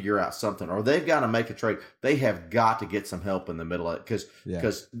got to figure out something, or they've got to make a trade. They have got to get some help in the middle of it,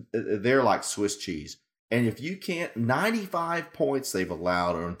 because they're like Swiss cheese. And if you can't, 95 points they've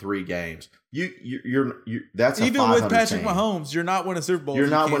allowed in 3 games. You're that's a even with Patrick Mahomes, you're not winning Super Bowls. You're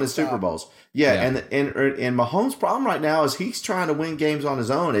not winning Super Bowls. Yeah. And Mahomes' problem right now is he's trying to win games on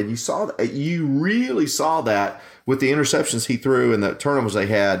his own, and you really saw that with the interceptions he threw and the turnovers they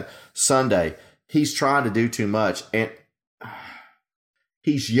had Sunday. He's trying to do too much, and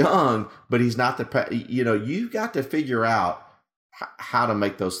he's young, but he's not you've got to figure out how to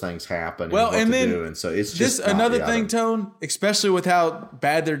make those things happen. Well, and then do. And so it's just another thing, Tone, especially with how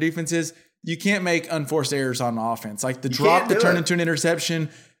bad their defense is, you can't make unforced errors on offense. Like the drop that turned into an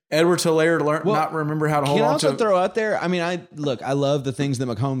interception. Edwards-Helaire not remember how to hold on to. Can I also throw out there? I mean, I love the things that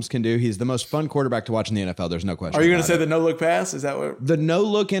Mahomes can do. He's the most fun quarterback to watch in the NFL. There's no question. Are you going to say the no-look pass? Is that what? The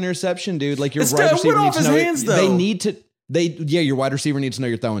no-look interception, dude. Like your wide receiver needs to know. Hands, though. They need to. Your wide receiver needs to know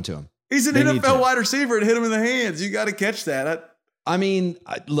you're throwing to him. He's an NFL wide receiver and hit him in the hands. You got to catch that. I'm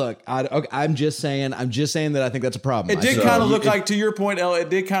just saying that I think that's a problem. It did kind of look like, to your point, El, it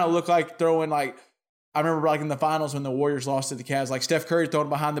did kind of look like throwing like, I remember like in the finals when the Warriors lost to the Cavs, like Steph Curry throwing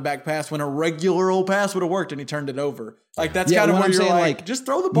behind the back pass when a regular old pass would have worked and he turned it over. Like that's kind of where you're like, just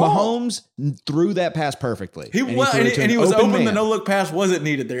throw the ball. Mahomes threw that pass perfectly. He was open. Man. The no look pass wasn't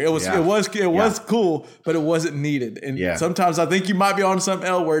needed there. It was cool, but it wasn't needed. And sometimes I think you might be on something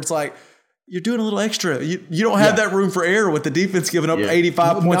else where it's like, you're doing a little extra. You don't have that room for error with the defense giving up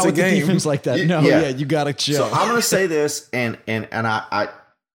 85 points a game. Defense like that. You got to chill. So I'm going to say this, and I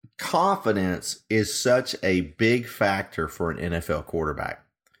confidence is such a big factor for an NFL quarterback.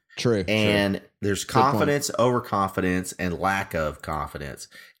 True. And there's confidence, overconfidence, and lack of confidence.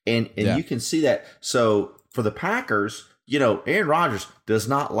 And you can see that. So for the Packers, Aaron Rodgers does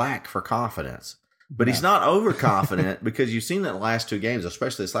not lack for confidence. But he's not overconfident because you've seen that in the last 2 games,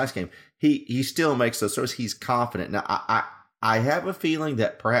 especially this last game. He still makes those throws. He's confident. Now, I have a feeling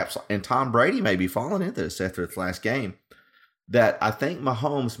that perhaps, and Tom Brady may be falling into this after its last game, that I think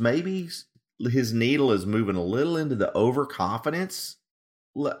Mahomes, maybe his needle is moving a little into the overconfidence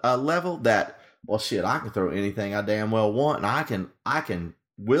level that, well, shit, I can throw anything I damn well want, and I can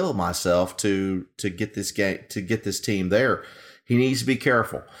will myself to get this game, to get this team there. He needs to be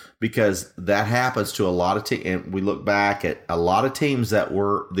careful because that happens to a lot of teams. And we look back at a lot of teams that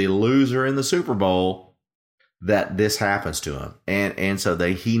were the loser in the Super Bowl, that this happens to him. And so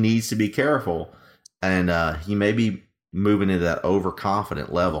he needs to be careful. And he may be moving into that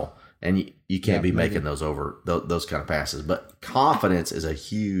overconfident level. And you can't be making those kind of passes. But confidence is a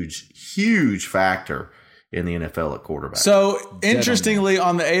huge, huge factor in the NFL at quarterback. So, interestingly,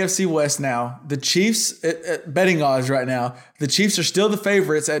 on the AFC West now, the Chiefs, betting odds right now, the Chiefs are still the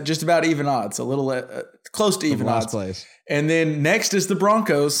favorites at just about even odds, a little close to even odds. Place. And then next is the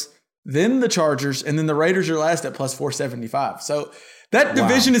Broncos, then the Chargers, and then the Raiders are last at plus 475. So that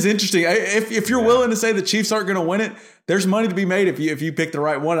division is interesting. If you're willing to say the Chiefs aren't going to win it, there's money to be made if you pick the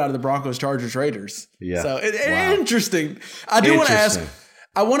right one out of the Broncos, Chargers, Raiders. Yeah. So interesting. I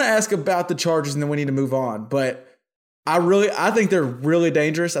want to ask about the Chargers, and then we need to move on. But I think they're really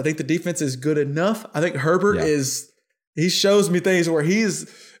dangerous. I think the defense is good enough. I think Herbert he shows me things where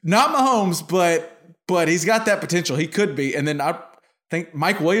he's not Mahomes, but he's got that potential. He could be. And then I think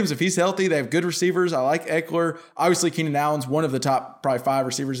Mike Williams, if he's healthy, they have good receivers. I like Eckler. Obviously, Keenan Allen's one of the top probably 5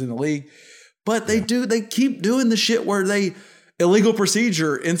 receivers in the league. But they keep doing the shit where they illegal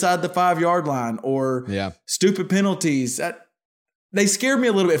procedure inside the 5-yard line or stupid penalties. They scare me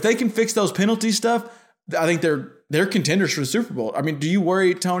a little bit. If they can fix those penalty stuff, I think they're contenders for the Super Bowl. I mean, do you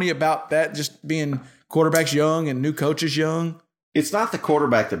worry, Tony, about that just being quarterbacks young and new coaches young? It's not the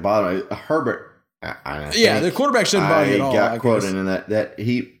quarterback that bothers me. Herbert. The quarterback shouldn't bother you at all. Got quoted in that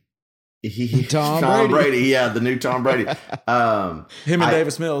he Tom Brady. The new Tom Brady. Him and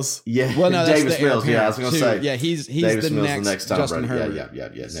Davis Mills. Yeah, well, no, Davis Mills. Yeah, I was going to say. Yeah, he's Davis the Mills, next Tom Justin Brady. Herbert. Yeah.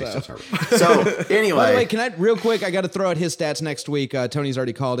 Next Justin Herbert. So anyway, by the way, can I real quick? I got to throw out his stats next week. Tony's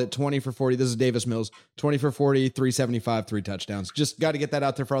already called it. 20 for 40. This is Davis Mills. 20 for 40, 375, 3 touchdowns. Just got to get that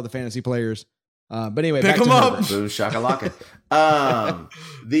out there for all the fantasy players. But anyway, pick back them to up. Herbert. Boom shakalaka.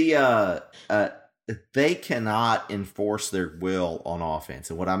 They cannot enforce their will on offense.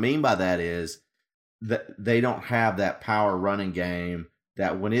 And what I mean by that is that they don't have that power running game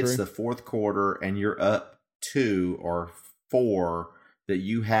that when it's the fourth quarter and you're up 2 or 4, that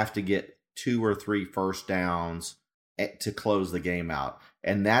you have to get 2 or 3 first downs to close the game out.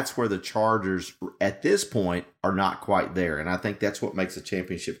 And that's where the Chargers at this point are not quite there. And I think that's what makes a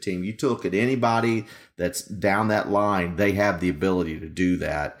championship team. You look at anybody that's down that line, they have the ability to do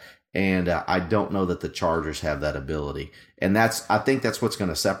that. And I don't know that the Chargers have that ability. And I think that's what's going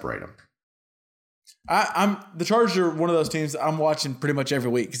to separate them. The Chargers are one of those teams that I'm watching pretty much every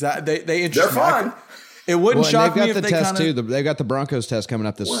week because they interest me. They're fun. It wouldn't shock me if they've got they the test too. They've got the Broncos test coming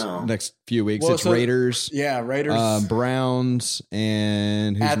up this next few weeks. It's Raiders. Yeah, Raiders. Browns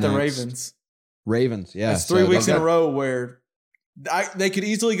and who's at the next? Ravens. Ravens, yeah. It's 3 weeks in a row where they could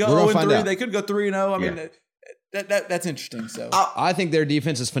easily go 0-3. They could go 3-0. I mean, that's interesting. So I think their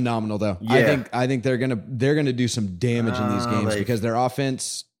defense is phenomenal, though. Yeah. I think they're gonna do some damage in these games because their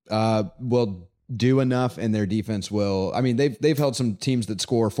offense will do enough, and their defense will. I mean, they've held some teams that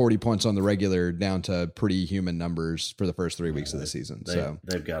score 40 points on the regular down to pretty human numbers for the first 3 weeks of the season.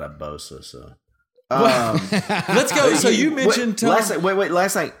 They've got a Bosa. So let's go. So you mentioned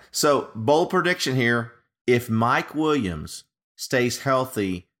last night. So bold prediction here: if Mike Williams stays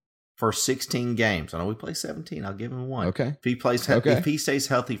healthy for 16 games, I know we play 17. I'll give him 1. Okay. If he stays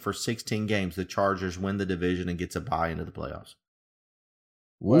healthy for 16 games, the Chargers win the division and gets a bye into the playoffs.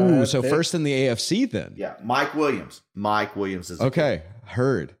 Ooh, so first in the AFC then. Yeah, Mike Williams. Mike Williams is okay.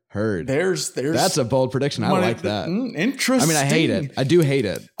 Heard. There's that's a bold prediction. I like that. Interesting. I mean, I hate it. I do hate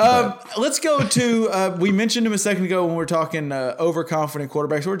it. Let's go to. We mentioned him a second ago when we were talking overconfident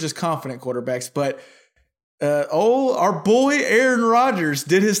quarterbacks or just confident quarterbacks, but. Our boy Aaron Rodgers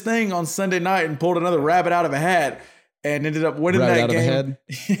did his thing on Sunday night and pulled another rabbit out of a hat and ended up winning that game.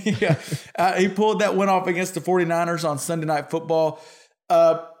 He pulled that win off against the 49ers on Sunday Night Football.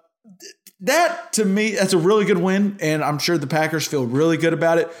 That, to me, that's a really good win, and I'm sure the Packers feel really good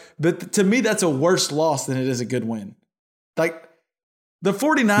about it. But to me, that's a worse loss than it is a good win. Like, the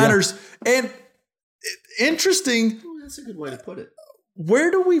 49ers, and interesting. That's a good way to put it.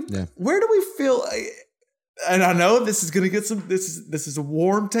 Where do we feel... And I know this is going to get some. This is a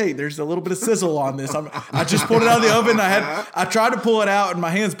warm take. There's a little bit of sizzle on this. I just pulled it out of the oven. I tried to pull it out, and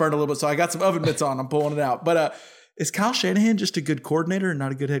my hands burned a little bit, so I got some oven mitts on. I'm pulling it out. But is Kyle Shanahan just a good coordinator and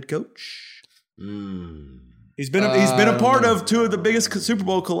not a good head coach? He's been a part of 2 of the biggest Super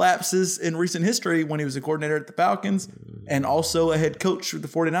Bowl collapses in recent history when he was a coordinator at the Falcons and also a head coach with the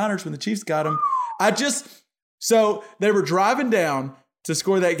 49ers when the Chiefs got him. So they were driving down to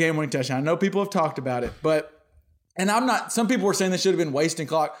score that game-winning touchdown. I know people have talked about it, some people were saying they should have been wasting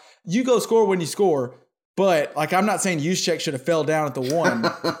clock. You go score when you score, but I'm not saying Juszczyk should have fell down at the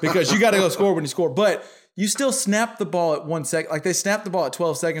 1 because you got to go score when you score, but you still snap the ball at 1 second. Like they snapped the ball at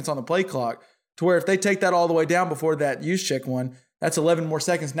 12 seconds on the play clock to where if they take that all the way down before that Juszczyk one, that's 11 more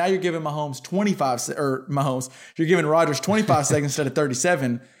seconds. Now you're giving you're giving Rodgers 25 seconds instead of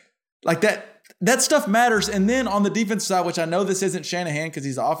 37. Like that stuff matters. And then on the defensive side, which I know this isn't Shanahan because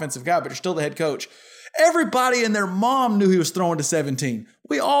he's the offensive guy, but you're still the head coach. Everybody and their mom knew he was throwing to 17.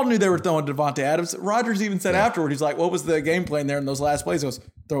 We all knew they were throwing to Devontae Adams. Rodgers even said afterward, he's like, what was the game plan there in those last plays? He goes,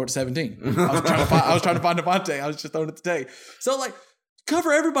 throw it to 17. I was trying to find Devontae. I was just throwing it to Tay. So, like,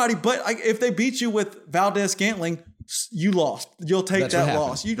 cover everybody. But if they beat you with Valdez-Scantling, you lost. You'll take that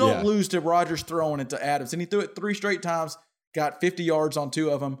loss. You don't lose to Rodgers throwing it to Adams. And he threw it 3 straight times, got 50 yards on 2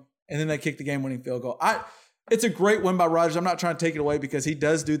 of them, and then they kicked the game-winning field goal. It's a great win by Rodgers. I'm not trying to take it away because he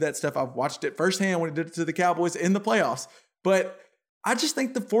does do that stuff. I've watched it firsthand when he did it to the Cowboys in the playoffs. But I just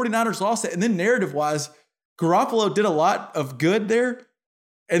think the 49ers lost it. And then narrative-wise, Garoppolo did a lot of good there.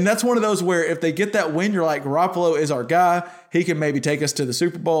 And that's one of those where if they get that win, you're like, Garoppolo is our guy. He can maybe take us to the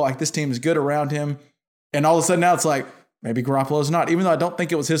Super Bowl. Like, this team is good around him. And all of a sudden now it's like, maybe Garoppolo's not. Even though I don't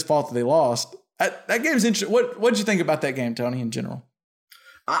think it was his fault that they lost. That game's interesting. What did you think about that game, Tony, in general?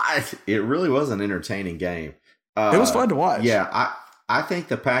 It really was an entertaining game. It was fun to watch. Yeah, I think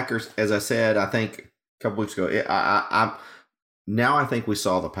the Packers, as I said, I think a couple weeks ago, now I think we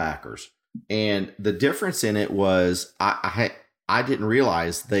saw the Packers. And the difference in it was I didn't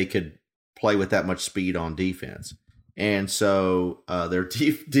realize they could play with that much speed on defense. And so their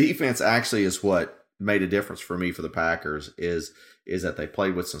defense actually is what made a difference for me for the Packers is that they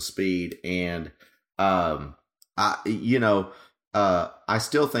played with some speed. And, I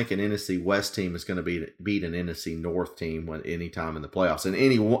still think an NFC West team is going to beat an NFC North team any time in the playoffs.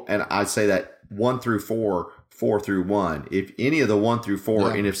 And I'd say that 1 through 4, 4 through 1. If any of the 1 through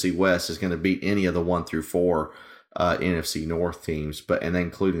 4 NFC West is going to beat any of the 1 through 4 NFC North teams, and then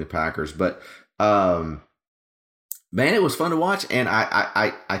including the Packers. But man, it was fun to watch, and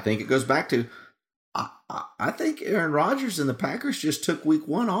I think it goes back to I think Aaron Rodgers and the Packers just took week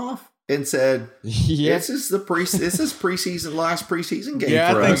 1 off and said, this is preseason, last preseason game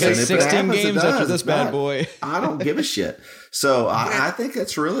for us. I think 16 games after this bad boy. I don't give a shit. So I think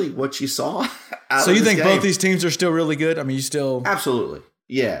that's really what you saw. So you think both these teams are still really good? I mean, you still... Absolutely.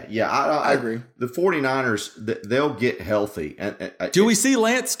 Yeah. I agree. The 49ers, they'll get healthy. Do we see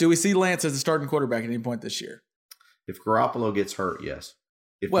Lance? Do we see Lance as a starting quarterback at any point this year? If Garoppolo gets hurt, yes.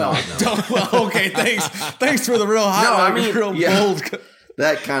 If not, no. Okay, thanks. Thanks for the real highlight. Bold.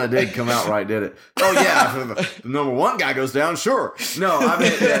 That kind of did come out right, did it? Oh, yeah. If the number 1 guy goes down, sure. No, I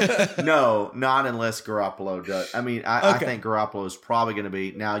mean, no, not unless Garoppolo does. I mean, I think Garoppolo is probably going to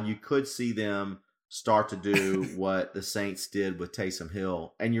be. Now, you could see them start to do what the Saints did with Taysom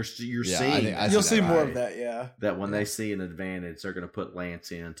Hill. And you're seeing. You'll see more of that, yeah. That when they see an advantage, they're going to put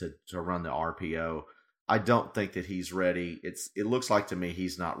Lance in to run the RPO. I don't think that he's ready. It looks like to me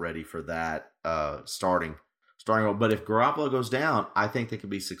he's not ready for that starting role. But if Garoppolo goes down, I think they could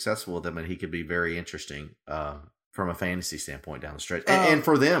be successful with him, and he could be very interesting from a fantasy standpoint down the stretch, and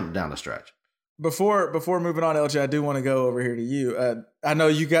for them down the stretch. Before moving on, LJ, I do want to go over here to you. I know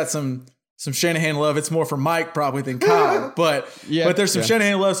you got some Shanahan love. It's more for Mike probably than Kyle, but there's some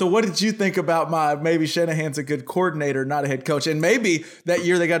Shanahan love. So what did you think about maybe Shanahan's a good coordinator, not a head coach, and maybe that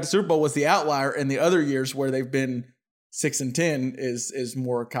year they got to Super Bowl was the outlier, and the other years where they've been 6-10 is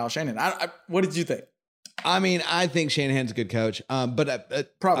more Kyle Shanahan. What did you think? I mean, I think Shanahan's a good coach, but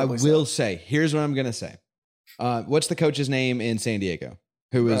I will say, here's what I'm going to say. What's the coach's name in San Diego?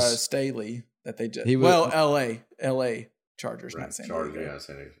 Who was Staley? That they just L.A. Chargers, not San Diego. Yeah,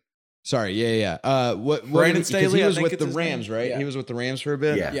 San Diego. Sorry, yeah. Brandon Staley, he was with the Rams, right? Yeah. He was with the Rams for a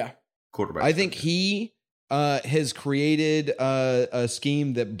bit. Yeah. Quarterback. I think he has created a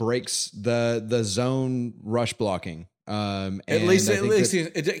scheme that breaks the zone rush blocking. At least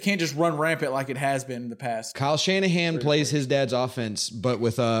it can't just run rampant like it has been in the past. Kyle Shanahan plays his dad's offense, but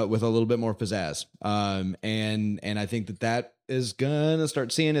with a little bit more pizzazz. And I think that is gonna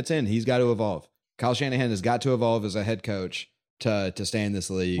start seeing its end. He's got to evolve. Kyle Shanahan has got to evolve as a head coach to stay in this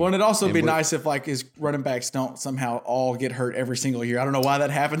league. Well, and it'd also be nice if like his running backs don't somehow all get hurt every single year. I don't know why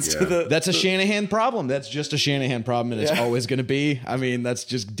that happens to the. That's a Shanahan problem. That's just a Shanahan problem, and it's always going to be. I mean, that's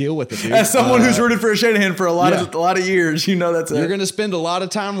just deal with it, dude. As someone who's rooted for a Shanahan for a lot of years, you know you're going to spend a lot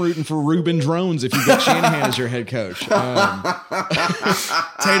of time rooting for Reuben Drones if you get Shanahan as your head coach.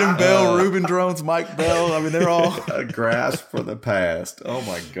 Tatum Bell, Reuben Drones, Mike Bell. I mean, they're all a grasp for the past. Oh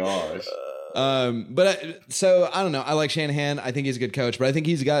my gosh. So I don't know. I like Shanahan. I think he's a good coach, but I think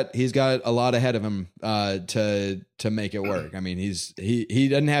he's got a lot ahead of him to make it work. I mean, he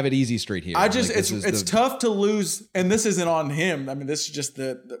doesn't have it easy street here. It's tough to lose, and this isn't on him. I mean, this is just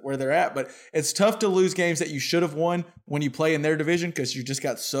where they're at. But it's tough to lose games that you should have won when you play in their division because you just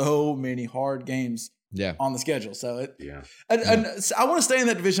got so many hard games on the schedule. So I want to stay in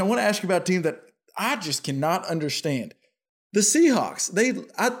that division. I want to ask you about a team that I just cannot understand. The Seahawks.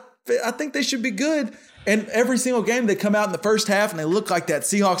 I think they should be good. And every single game they come out in the first half and they look like that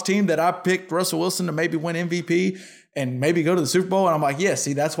Seahawks team that I picked Russell Wilson to maybe win MVP and maybe go to the Super Bowl. And I'm like, yeah,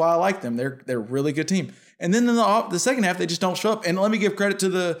 see, that's why I like them. They're a really good team. And then in the second half, they just don't show up. And let me give credit to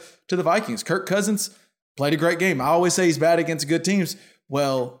the Vikings. Kirk Cousins played a great game. I always say he's bad against good teams.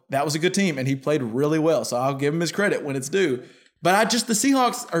 Well, that was a good team, and he played really well. So I'll give him his credit when it's due. But the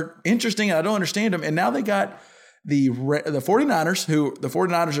Seahawks are interesting, and I don't understand them. And now they got the 49ers, who the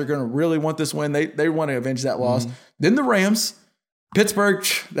 49ers are going to really want this win. They want to avenge that loss. Then the Rams. Pittsburgh,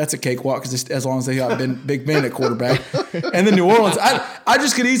 that's a cakewalk because as long as they got Big Ben at quarterback. And then New Orleans, I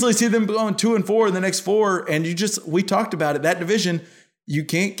just could easily see them going 2-4 in the next 4. And we talked about it, that division, you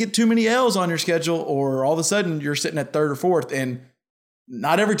can't get too many L's on your schedule or all of a sudden you're sitting at 3rd or 4th. And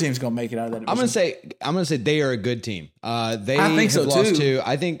not every team's going to make it out of that division. I'm going to say they are a good team. I think so too.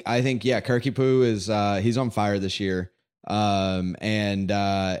 I think Kirky Poo is he's on fire this year. And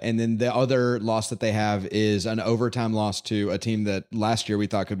then the other loss that they have is an overtime loss to a team that last year we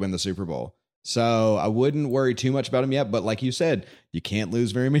thought could win the Super Bowl. So I wouldn't worry too much about them yet. But like you said, you can't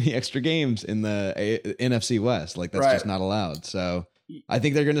lose very many extra games in the NFC West. Like that's just not allowed. So I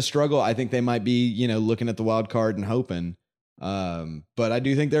think they're going to struggle. I think they might be, looking at the wild card and hoping. But I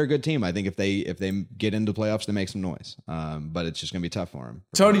do think they're a good team. I think if they get into playoffs, they make some noise. But it's just going to be tough for them.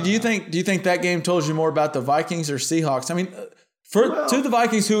 Tony, do you think that game told you more about the Vikings or Seahawks? I mean, to the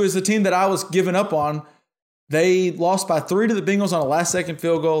Vikings, who is the team that I was giving up on, they lost by 3 to the Bengals on a last-second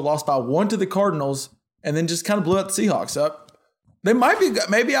field goal, lost by 1 to the Cardinals, and then just kind of blew out the Seahawks up. They might be.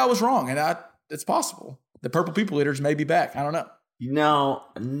 Maybe I was wrong, and it's possible. The Purple People Eaters may be back. I don't know.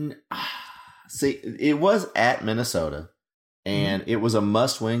 See, it was at Minnesota. And it was a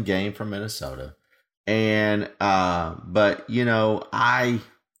must-win game for Minnesota. And, but,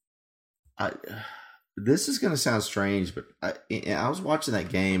 this is going to sound strange, but I was watching that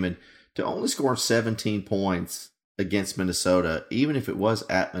game, and to only score 17 points against Minnesota, even if it was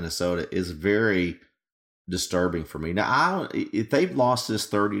at Minnesota, is very disturbing for me. Now, if they've lost this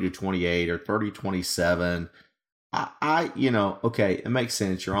 30-28 or 30-27, okay, it makes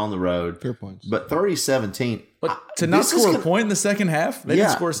sense. You're on the road. Fair points. But 30-17. But to not score a point in the second half, they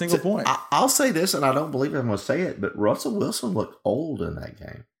didn't score a single point. I'll say this, and I don't believe I'm going to say it, but Russell Wilson looked old in that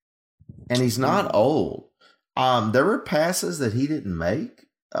game. And he's not old. There were passes that he didn't make.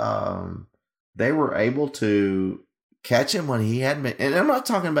 They were able to catch him when he hadn't been. And I'm not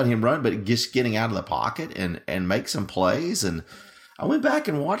talking about him running, but just getting out of the pocket and make some plays. And I went back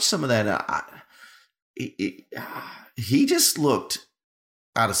and watched some of that. He just looked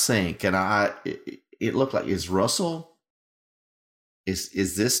out of sync, and it looked like, is Russell? Is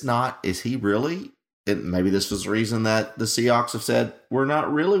he really? And maybe this was the reason that the Seahawks have said we're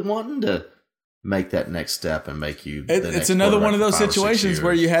not really wanting to make that next step and make you. It's another one of those situations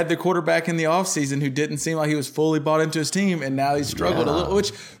where you had the quarterback in the offseason who didn't seem like he was fully bought into his team, and now he's struggled a little.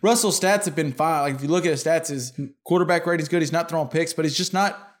 Which Russell's stats have been fine. Like if you look at his stats, his quarterback rating's good. He's not throwing picks, but he's just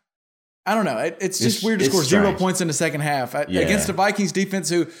not. I don't know. It's just weird to score 0 points in the second half against the Vikings defense,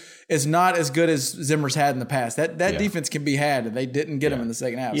 who is not as good as Zimmer's had in the past. That defense can be had, and they didn't get him in the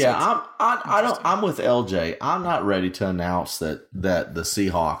second half. Yeah, so I'm with LJ. I'm not ready to announce that the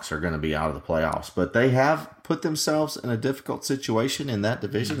Seahawks are going to be out of the playoffs, but they have put themselves in a difficult situation in that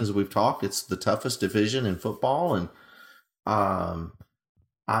division. As we've talked, it's the toughest division in football, and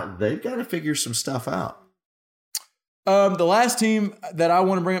they've got to figure some stuff out. The last team that I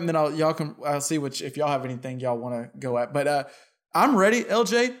want to bring up, and then I'll see if y'all have anything y'all want to go at. But I'm ready,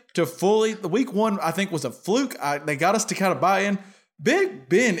 LJ, to the week 1 I think was a fluke. They got us to kind of buy in. Big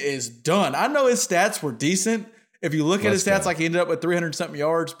Ben is done. I know his stats were decent. If you look at his stats, like he ended up with 300-something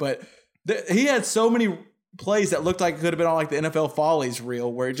yards, but he had so many plays that looked like it could have been on like the NFL Follies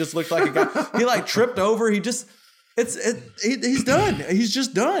reel, where it just looked like a guy he like tripped over. He's done. He's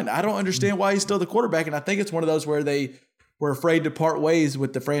just done. I don't understand why he's still the quarterback. And I think it's one of those where they were afraid to part ways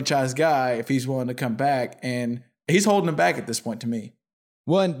with the franchise guy if he's willing to come back. And he's holding him back at this point to me.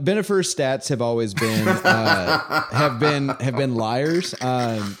 Well, and Benefer's stats have always been have been liars.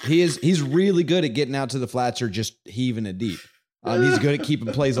 He's really good at getting out to the flats or just heaving it deep. He's good at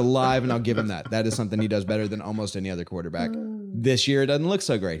keeping plays alive, and I'll give him that. That is something he does better than almost any other quarterback. This year, it doesn't look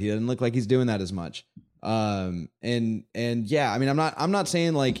so great. He doesn't look like he's doing that as much. And yeah, I mean, I'm not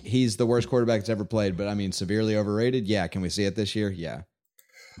saying like he's the worst quarterback that's ever played, but I mean, severely overrated. Yeah. Can we see it this year? Yeah.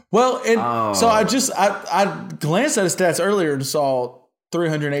 Well, and so I glanced at his stats earlier and saw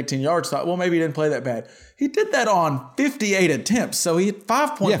 318 yards. Thought, well, maybe he didn't play that bad. He did that on 58 attempts. So he had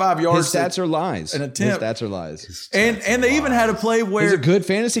 5.5 yards. His stats are lies. An attempt. His stats are lies. And they even had a play where he's a good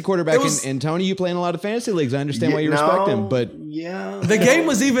fantasy quarterback. And Tony, you play in a lot of fantasy leagues. I understand why you respect him, but the game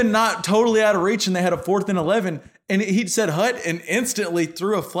was even not totally out of reach, and they had a 4th and 11. And he'd said hut and instantly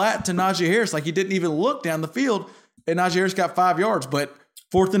threw a flat to Najee Harris. Like he didn't even look down the field, and Najee Harris got 5 yards. But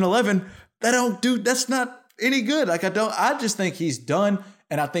 4th and 11, that's not any good. Like I just think he's done.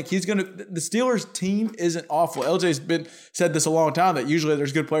 And I think he's going to – the Steelers team isn't awful. LJ's said this a long time, that usually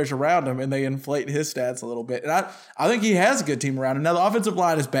there's good players around him and they inflate his stats a little bit. And I think he has a good team around him. Now, the offensive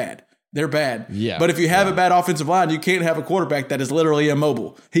line is bad. They're bad. Yeah. But if you have a bad offensive line, you can't have a quarterback that is literally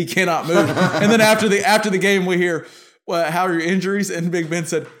immobile. He cannot move. And then after the game, we hear, well, how are your injuries? And Big Ben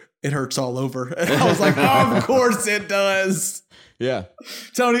said, it hurts all over. And I was like, oh, of course it does. Yeah.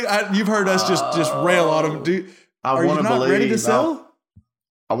 Tony, you've heard us just rail on him. Are you not ready to sell?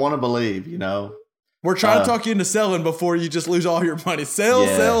 I want to believe, We're trying to talk you into selling before you just lose all your money.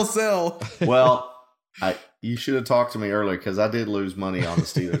 Sell. Well, you should have talked to me earlier because I did lose money on the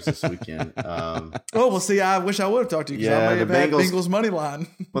Steelers this weekend. See, I wish I would have talked to you because I may have had Bengals money line.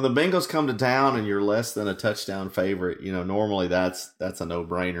 When the Bengals come to town and you're less than a touchdown favorite, normally that's a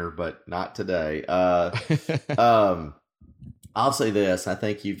no-brainer, but not today. I'll say this: I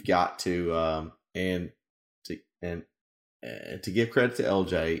think you've got to to give credit to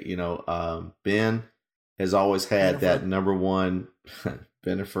LJ, Ben has always had that number one.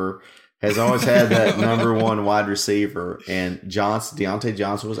 Benifer has always had that number one wide receiver, and Deontay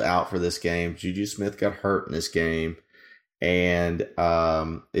Johnson was out for this game. Juju Smith got hurt in this game, and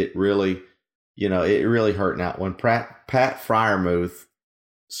it really hurt. Now, when Pat Freiermuth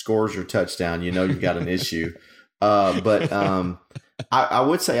scores your touchdown, you've got an issue. But I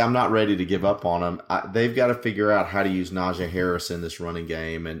would say I'm not ready to give up on them. They've got to figure out how to use Najee Harris in this running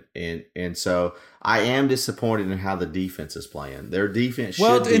game, and so I am disappointed in how the defense is playing. Their defense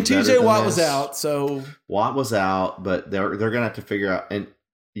should be better TJ than Watt this. was out, so Watt was out, but they're going to have to figure out. And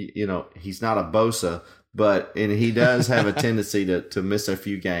he's not a Bosa, and he does have a tendency to miss a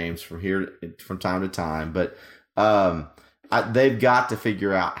few games from time to time. But they've got to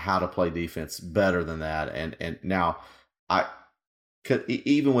figure out how to play defense better than that. And now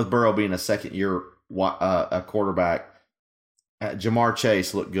even with Burrow being a second year a quarterback, Jamar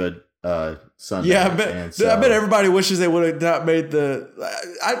Chase looked good Sunday. Yeah, I bet everybody wishes they would have not made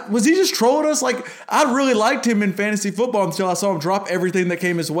was he just trolling us? Like, I really liked him in fantasy football until I saw him drop everything that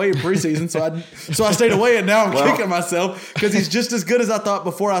came his way in preseason. So I stayed away, and now I'm kicking myself because he's just as good as I thought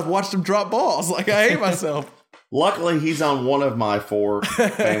before I watched him drop balls. Like, I hate myself. Luckily, he's on one of my 4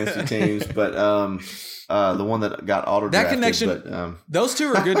 fantasy teams, but the one that got auto-drafted. That connection, those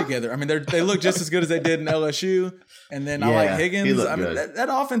two are good together. I mean, they look just as good as they did in LSU. And then I like Higgins. I mean, that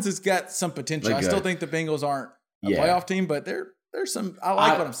offense has got some potential. I still think the Bengals aren't a playoff team, but there's some. I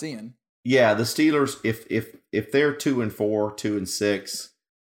like what I'm seeing. Yeah, the Steelers, if they're 2-4, 2-6,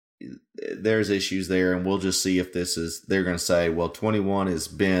 there's issues there, and we'll just see if they're going to say, well, 21 is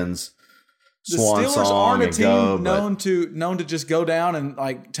Ben's swan song. The Steelers aren't a team known to just go down and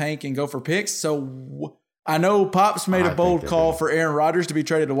like tank and go for picks. So I know Pops made a bold call for Aaron Rodgers to be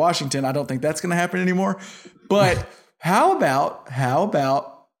traded to Washington. I don't think that's going to happen anymore. But how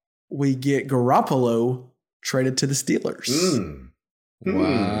about we get Garoppolo traded to the Steelers?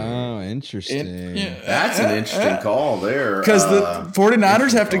 Wow, interesting. That's an interesting call there. Because the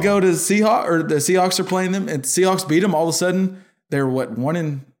 49ers have to go to the Seahawks, or the Seahawks are playing them, and Seahawks beat them. All of a sudden, they're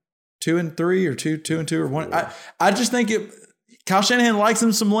 1-2-3 or 2-2 or 1. I just think Kyle Shanahan likes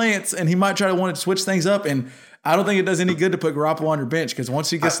him some Lance, and he might try to want to switch things up. And I don't think it does any good to put Garoppolo on your bench, because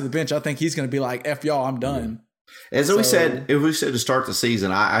once he gets to the bench, I think he's going to be like, F y'all, I'm done. As we said to start the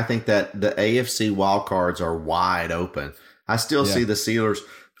season, I think that the AFC wild cards are wide open. I still see the Steelers.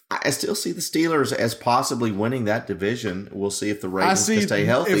 I still see the Steelers as possibly winning that division. We'll see if the Ravens can stay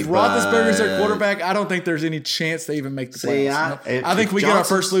healthy. If Roethlisberger's their quarterback, I don't think there's any chance they even make the playoffs. I think we get our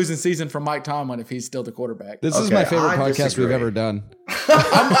first losing season from Mike Tomlin if he's still the quarterback. This is my favorite podcast we've ever done.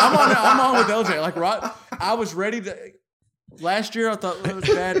 I'm on with LJ. Like, I was ready to. Last year, I thought it was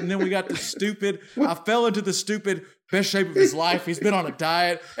bad, and then we got the stupid. I fell into the stupid best shape of his life. He's been on a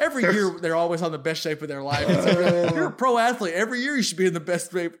diet. Every year, they're always on the best shape of their life. You're a pro athlete. Every year, you should be in the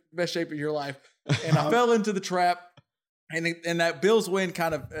best shape of your life. And I fell into the trap, and that Bills win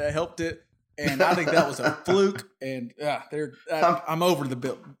kind of helped it. And I think that was a fluke. And I'm over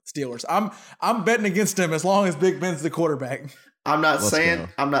the Steelers. I'm betting against them as long as Big Ben's the quarterback. I'm not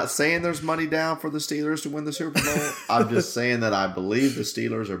saying there's money down for the Steelers to win the Super Bowl. I'm just saying that I believe the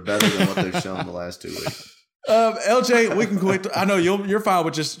Steelers are better than what they've shown the last 2 weeks. LJ, we can quit. I know you're fine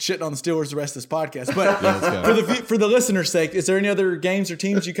with just shitting on the Steelers the rest of this podcast, but for the listener's sake, is there any other games or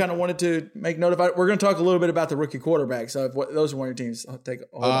teams you kind of wanted to make note of? We're going to talk a little bit about the rookie quarterback. So if those are one of your teams, I'll take.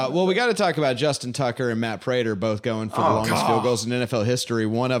 Well, we got to talk about Justin Tucker and Matt Prater both going for the longest field goals in NFL history.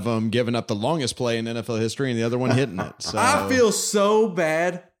 One of them giving up the longest play in NFL history, and the other one hitting it. So I feel so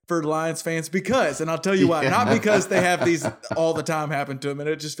bad for Lions fans because, and I'll tell you why. Not because they have these all the time happen to them, and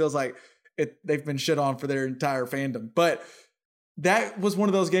it just feels like they've been shit on for their entire fandom. But that was one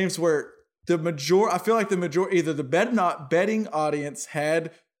of those games where I feel like either the betting audience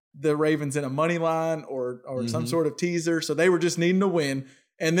had the Ravens in a money line or some sort of teaser, so they were just needing to win.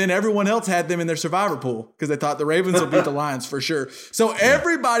 And then everyone else had them in their survivor pool because they thought the Ravens would beat the Lions for sure. So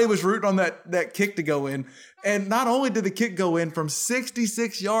everybody was rooting on that kick to go in. And not only did the kick go in from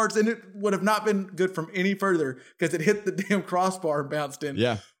 66 yards, and it would have not been good from any further because it hit the damn crossbar and bounced in.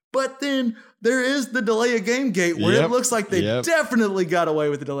 Yeah. But then there is the delay of game gate where it looks like they definitely got away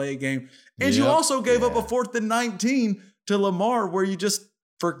with the delay of game. And you also gave up a 4th and 19 to Lamar where you just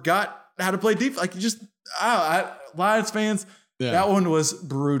forgot how to play defense. Like you just, Lions fans, that one was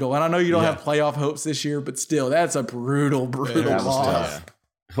brutal. And I know you don't have playoff hopes this year, but still, that's a brutal loss.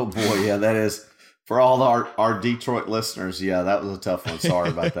 Oh boy, yeah, that is. For all our Detroit listeners, that was a tough one. Sorry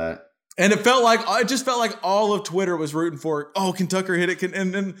about that. And it just felt like all of Twitter was rooting for, Tucker hit it.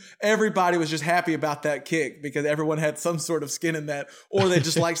 And then everybody was just happy about that kick because everyone had some sort of skin in that, or they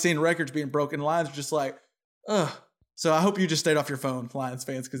just like seeing records being broken. Lions were just like, ugh. So I hope you just stayed off your phone, Lions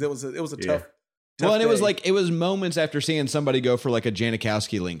fans, because it was a tough well, and day. it was moments after seeing somebody go for like a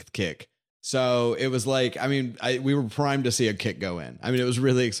Janikowski length kick. So it was like, we were primed to see a kick go in. It was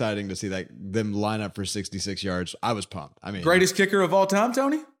really exciting to see them line up for 66 yards. I was pumped. Greatest kicker of all time,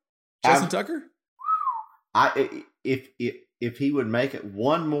 Tony? Justin Tucker? If he would make it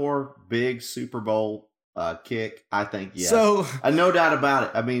one more big Super Bowl kick, I think yes. So no doubt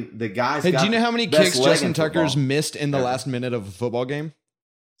about it. The guys. Hey, do you know how many kicks Justin Tucker's missed in the last minute of a football game?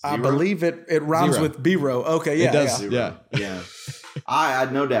 0? I believe it rhymes with B-row. Okay, yeah, it does. Yeah. I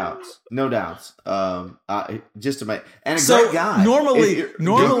had no doubts. Just to make great guy.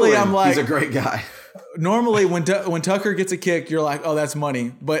 Normally, I'm like, he's a great guy. Normally, when Tucker gets a kick, you're like, oh, that's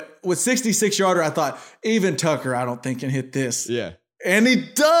money. But with 66 yarder, I thought even Tucker, I don't think can hit this. Yeah. And he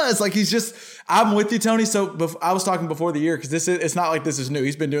does. Like I'm with you, Tony. So I was talking before the year because it's not like this is new.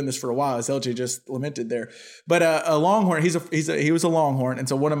 He's been doing this for a while, as LJ just lamented there. But a Longhorn, he was a Longhorn, and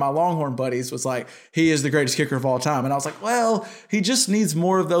so one of my Longhorn buddies was like, he is the greatest kicker of all time, and I was like, well, he just needs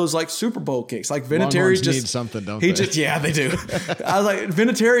more of those like Super Bowl kicks. Like Vinatieri just needs something, don't they? Yeah, they do. I was like,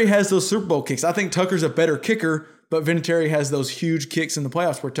 Vinatieri has those Super Bowl kicks. I think Tucker's a better kicker, but Vinatieri has those huge kicks in the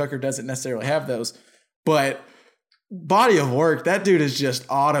playoffs where Tucker doesn't necessarily have those, but. Body of work, that dude is just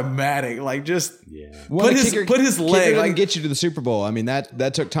automatic. Like just put his leg. Like get you to the Super Bowl.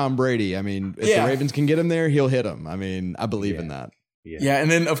 That took Tom Brady. If the Ravens can get him there, he'll hit him. I believe in that. Yeah, and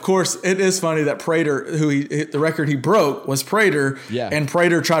then of course it is funny that Prater, the record he broke was Prater. Yeah, and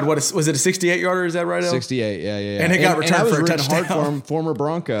Prater tried was it a 68 yarder? Is that right? 68. Yeah. And it got returned for a touchdown. Hard for him, former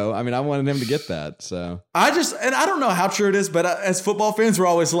Bronco. I wanted him to get that. So I don't know how true it is, but as football fans, we're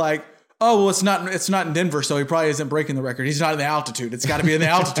always like, oh, well, it's not in Denver, so he probably isn't breaking the record. He's not in the altitude. It's got to be in the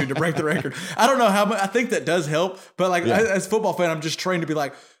altitude to break the record. I don't know how much. I think that does help, but as a football fan, I'm just trained to be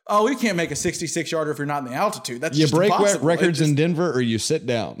like, oh, you can't make a 66 yarder if you're not in the altitude. That's just break impossible. Records in Denver, or you sit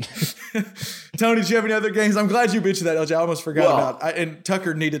down. Tony, do you have any other games? I'm glad you mentioned that, LJ. I almost forgot about. And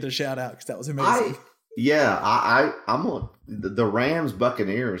Tucker needed a shout out because that was amazing. I'm on the Rams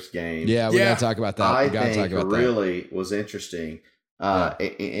Buccaneers game. Yeah, we got to talk about that. I think really was interesting.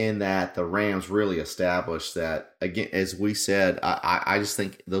 In that the Rams really established that, again, as we said, I just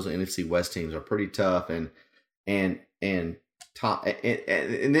think those NFC West teams are pretty tough, and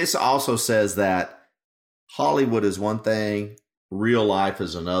this also says that Hollywood is one thing, real life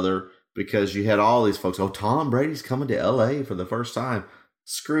is another, because you had all these folks, Tom Brady's coming to LA for the first time.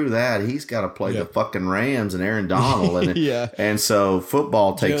 Screw that. He's got to play the fucking Rams and Aaron Donald. And and so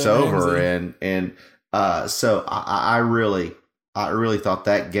football takes over. And so I really thought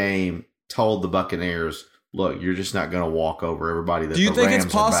that game told the Buccaneers, look, you're just not going to walk over everybody. Do you think it's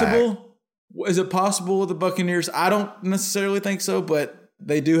possible? Is it possible with the Buccaneers? I don't necessarily think so, but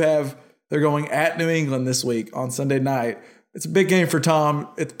they're going at New England this week on Sunday night. It's a big game for Tom.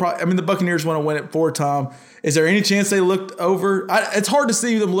 It's probably, the Buccaneers want to win it for Tom. Is there any chance they looked over? It's hard to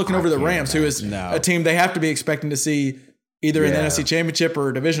see them looking over the Rams, who is a team they have to be expecting to see either in the NFC Championship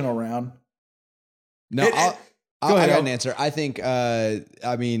or divisional round. No, I got an answer. I think,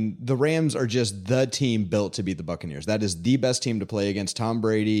 the Rams are just the team built to beat the Buccaneers. That is the best team to play against Tom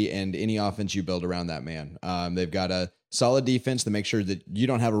Brady and any offense you build around that man. They've got a solid defense to make sure that you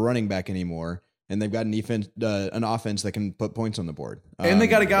don't have a running back anymore. And they've got an offense that can put points on the board. And they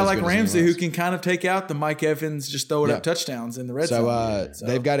got a guy like Ramsey who can kind of take out the Mike Evans, just throw it up touchdowns in the red zone. So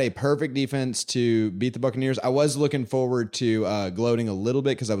they've got a perfect defense to beat the Buccaneers. I was looking forward to gloating a little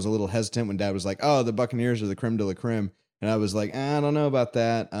bit because I was a little hesitant when Dad was like, "Oh, the Buccaneers are the creme de la creme," and I was like, "I don't know about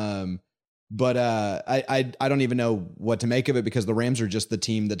that." But I don't even know what to make of it because the Rams are just the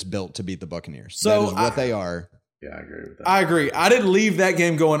team that's built to beat the Buccaneers. So that is what they are. Yeah, I agree with that. I agree. I didn't leave that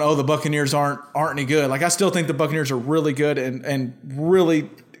game going, oh, the Buccaneers aren't any good. Like, I still think the Buccaneers are really good and really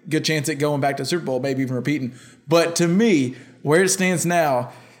good chance at going back to the Super Bowl, maybe even repeating. But to me, where it stands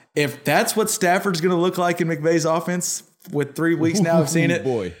now, if that's what Stafford's going to look like in McVay's offense with 3 weeks now of seeing it,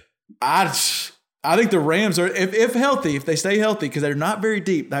 boy, I think the Rams are, if healthy, if they stay healthy, because they're not very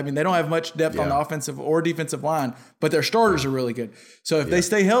deep. I mean, they don't have much depth on the offensive or defensive line, but their starters are really good. So if they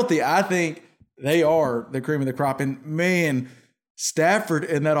stay healthy, I think they are the cream of the crop. And, man, Stafford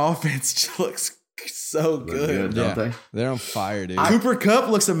and that offense just looks so good. Don't they? They're on fire, dude. Cooper Kupp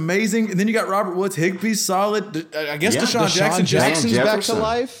looks amazing. And then you got Robert Woods. Higbee's solid. I guess Deshaun Jackson's back to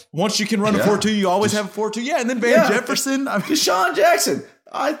life. Once you can run a 4-2, you always have a 4-2. Yeah, and then Van Jefferson. I mean, Deshaun Jackson.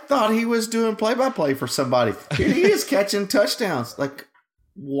 I thought he was doing play-by-play for somebody. He is catching touchdowns. Like,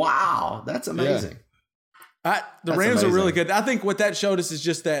 wow, that's amazing. The Rams are really good. I think what that showed us is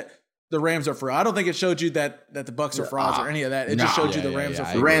just that the Rams are for real. I don't think it showed you that the Bucs are frauds or any of that. It just showed you the Rams are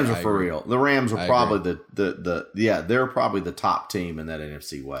for real. The Rams are for real. The Rams are probably they're probably the top team in that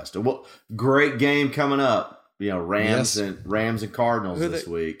NFC West. Well, great game coming up. Rams and Cardinals this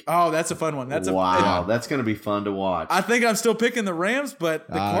week. Oh, that's a fun one. That's that's going to be fun to watch. I think I'm still picking the Rams, but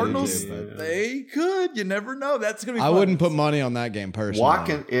the Cardinals, they could. You never know. That's going to be fun. I wouldn't put money on that game personally.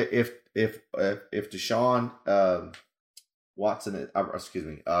 If Deshaun Watson,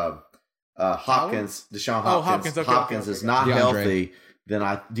 Hopkins, Deshaun Hopkins, Hopkins is not healthy, then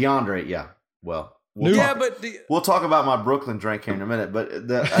DeAndre, well, we'll talk about my Brooklyn drink here in a minute, but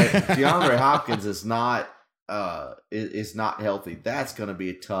DeAndre Hopkins is not healthy. That's going to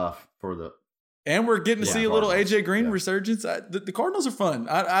be tough for the. And we're getting to see a little AJ Green resurgence. The Cardinals are fun.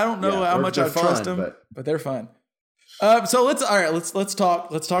 I don't know how much I trust them, but they're fun. So let's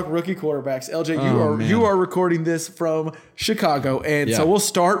talk rookie quarterbacks. LJ, you are recording this from Chicago, and so we'll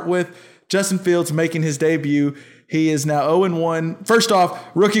start with Justin Fields making his debut. He is now 0-1. First off,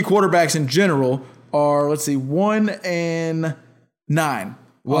 rookie quarterbacks in general are 1-9 on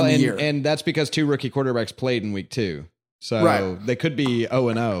the year, and that's because 2 rookie quarterbacks played in week 2. So they could be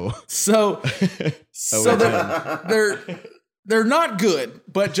 0-0. So they're not good,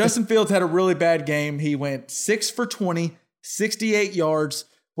 but Justin Fields had a really bad game. He went 6 for 20, 68 yards,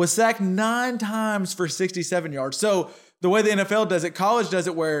 was sacked 9 times for 67 yards. So the way the NFL does it, college does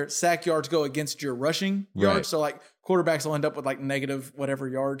it where sack yards go against your rushing yards. So like quarterbacks will end up with like negative whatever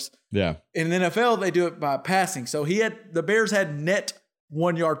yards. Yeah. In the NFL, they do it by passing. So the Bears had net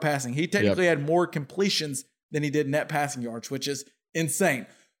 1 yard passing. He technically had more completions than he did net passing yards, which is insane.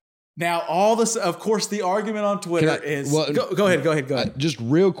 Now, all this, of course, the argument on Twitter is go ahead. Just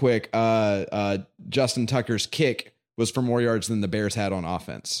real quick, Justin Tucker's kick was for more yards than the Bears had on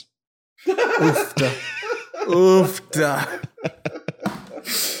offense. Oofda.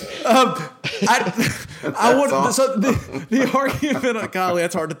 I want awesome. So the argument, golly,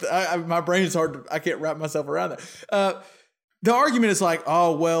 that's hard to. My brain is hard. I can't wrap myself around that. The argument is like,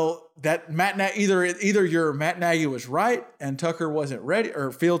 oh well, that Matt either your Matt Nagy was right and Tucker wasn't ready,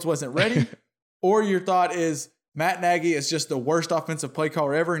 or Fields wasn't ready, or your thought is Matt Nagy is just the worst offensive play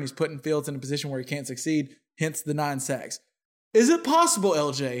caller ever, and he's putting Fields in a position where he can't succeed. Hence the 9 sacks. Is it possible,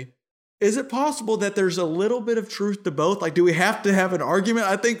 LJ? Is it possible that there's a little bit of truth to both? Like, do we have to have an argument?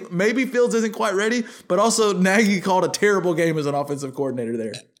 I think maybe Fields isn't quite ready, but also Nagy called a terrible game as an offensive coordinator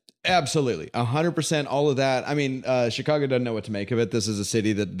there. Absolutely. 100%. All of that. I mean, Chicago doesn't know what to make of it. This is a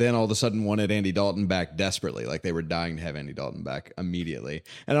city that then all of a sudden wanted Andy Dalton back desperately. Like they were dying to have Andy Dalton back immediately.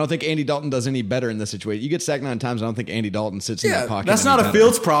 And I don't think Andy Dalton does any better in this situation. You get sacked 9 times. I don't think Andy Dalton sits in that pocket. That's not a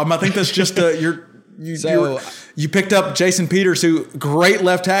Fields problem. I think that's just you picked up Jason Peters, who great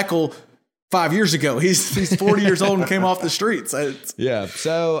left tackle 5 years ago. He's 40 years old and came off the streets. Yeah.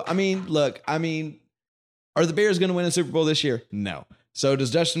 So, I mean, look, are the Bears going to win a Super Bowl this year? No. So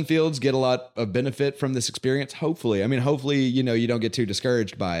does Justin Fields get a lot of benefit from this experience? Hopefully. I mean, hopefully, you don't get too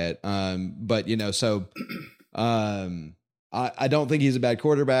discouraged by it. But I don't think he's a bad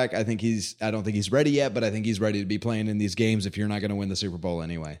quarterback. I don't think he's ready yet, but I think he's ready to be playing in these games if you're not going to win the Super Bowl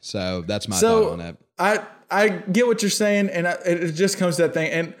anyway. So that's my thought on that. I get what you're saying, and it just comes to that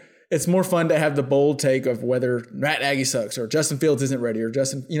thing. And it's more fun to have the bold take of whether Matt Nagy sucks or Justin Fields isn't ready or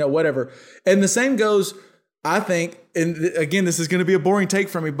Justin, whatever. And the same goes, I think, and again, this is going to be a boring take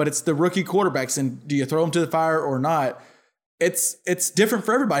from me, but it's the rookie quarterbacks. And do you throw them to the fire or not? It's different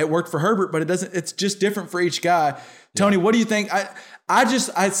for everybody. It worked for Herbert, but it's just different for each guy. Tony, what do you think? I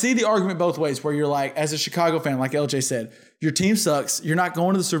see the argument both ways where you're like, as a Chicago fan, like LJ said, your team sucks. You're not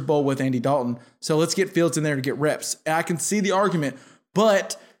going to the Super Bowl with Andy Dalton. So let's get Fields in there to get reps. And I can see the argument,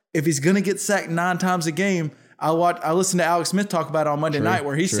 but if he's going to get sacked 9 times a game, I listened to Alex Smith talk about it on Monday night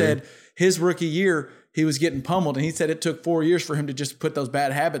where he said his rookie year, he was getting pummeled. And he said it took 4 years for him to just put those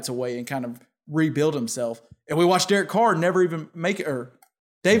bad habits away and kind of rebuild himself. And we watched Derek Carr never even make it, or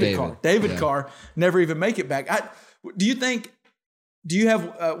David Carr never even make it back. Do you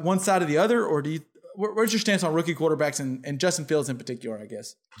have one side or the other, or where's your stance on rookie quarterbacks and Justin Fields in particular, I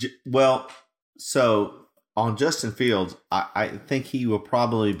guess? Well, so on Justin Fields, I think he will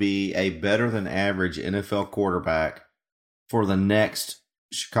probably be a better than average NFL quarterback for the next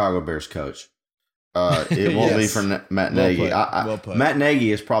Chicago Bears coach. It won't be for Matt Nagy. Matt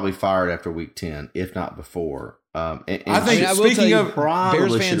Nagy is probably fired after week 10, if not before. I think speaking of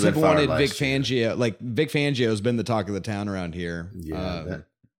Bears fans have wanted Vic Fangio. Like Vic Fangio has been the talk of the town around here. Yeah.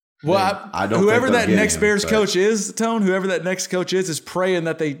 I don't. Whoever that next Bears coach is, Tone. Whoever that next coach is praying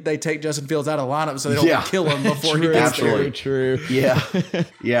that they take Justin Fields out of lineup so they don't kill him before he gets there. True.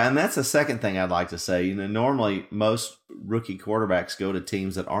 Yeah, and that's the second thing I'd like to say. Normally most rookie quarterbacks go to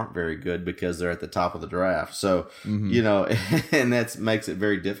teams that aren't very good because they're at the top of the draft. So and that makes it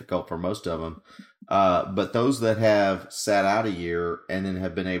very difficult for most of them. But those that have sat out a year and then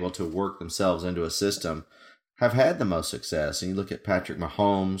have been able to work themselves into a system have had the most success. And you look at Patrick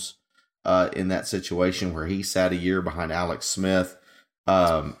Mahomes in that situation where he sat a year behind Alex Smith.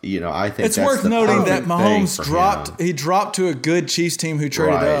 I think it's worth noting that Mahomes dropped to a good Chiefs team who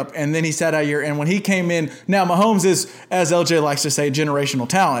traded up, and then he sat out a year. And when he came in, now Mahomes is, as LJ likes to say, generational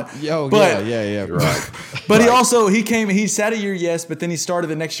talent. Right. But he sat a year, yes, but then he started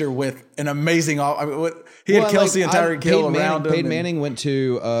the next year with an amazing. He had Kelsey and Tyreek Hill around him. Peyton Manning went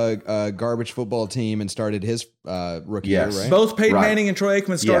to a garbage football team and started his rookie year, right? Both Peyton Manning and Troy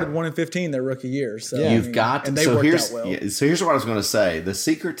Aikman started 1-15 their rookie year. So you've got, and they worked out well. So here's what I was going to say. The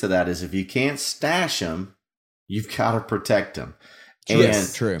secret to that is if you can't stash them, you've got to protect them.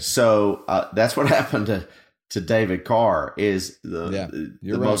 True. So that's what happened to David Carr, is the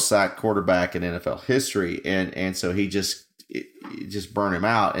most sacked quarterback in NFL history, and so he just burned him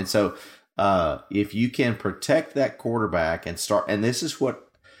out. And so if you can protect that quarterback and start, and this is what,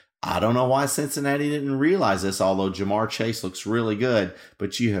 I don't know why Cincinnati didn't realize this, although Jamar Chase looks really good,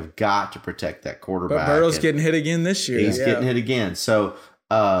 but you have got to protect that quarterback. But Burrow's getting hit again this year. He's getting hit again. So,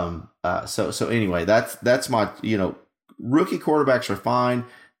 so anyway, that's my, rookie quarterbacks are fine.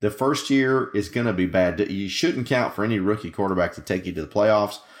 The first year is going to be bad. You shouldn't count for any rookie quarterback to take you to the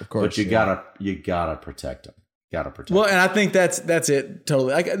playoffs. Of course, but you gotta protect them. Well, and I think that's it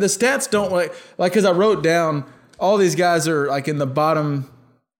totally. Like the stats don't like because I wrote down all these guys are like in the bottom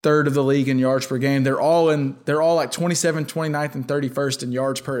third of the league in yards per game. They're all like 27th, 29th, and 31st in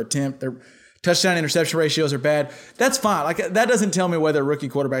yards per attempt. Their touchdown interception ratios are bad. That's fine. Like that doesn't tell me whether a rookie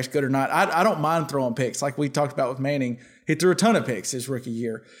quarterback's good or not. I don't mind throwing picks. Like we talked about with Manning, he threw a ton of picks his rookie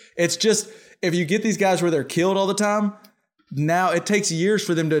year. It's just if you get these guys where they're killed all the time, now it takes years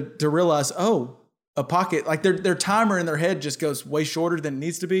for them to realize, a pocket, like their timer in their head just goes way shorter than it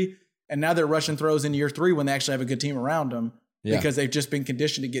needs to be. And now they're rushing throws in year 3 when they actually have a good team around them. Yeah. Because they've just been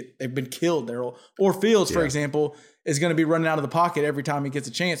conditioned they've been killed there. Or Fields, for example, is going to be running out of the pocket every time he gets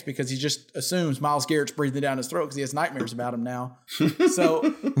a chance because he just assumes Myles Garrett's breathing down his throat because he has nightmares about him now.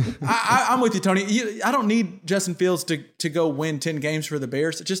 So I'm with you, Tony. I don't need Justin Fields to go win 10 games for the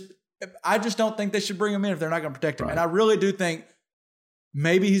Bears. I just don't think they should bring him in if they're not going to protect him. Right. And I really do think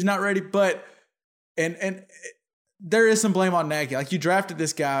maybe he's not ready, but and there is some blame on Nagy. Like you drafted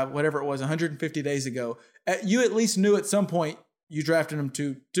this guy, whatever it was, 150 days ago. You at least knew at some point you drafted him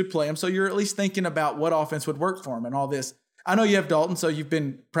to play him. So you're at least thinking about what offense would work for him and all this. I know you have Dalton, so you've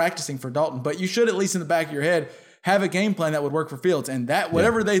been practicing for Dalton, but you should at least in the back of your head have a game plan that would work for Fields. And that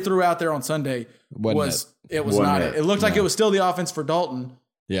whatever they threw out there on Sunday was not it. It looked like it was still the offense for Dalton.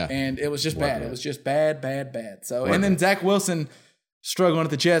 Yeah. And it was just bad. It was just bad. So and then Zach Wilson struggling at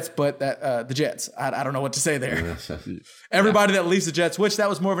the Jets, but the Jets, I don't know what to say there. Everybody that leaves the Jets, which that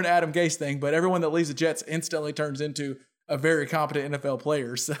was more of an Adam Gase thing, but everyone that leaves the Jets instantly turns into a very competent NFL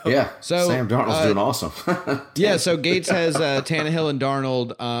player. So So Sam Darnold's doing awesome. So Gates has Tannehill and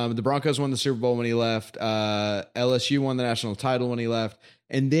Darnold. The Broncos won the Super Bowl when he left. LSU won the national title when he left.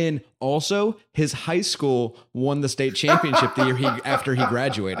 And then also his high school won the state championship the year after he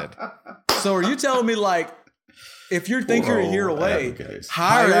graduated. So are you telling me, like, if you think you're a year away,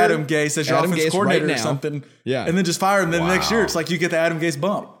 hire Adam Gase as your offense coordinator or something, and then just fire him. Then next year, it's like you get the Adam Gase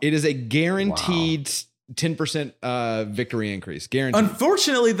bump. It is a guaranteed 10% victory increase. Guaranteed.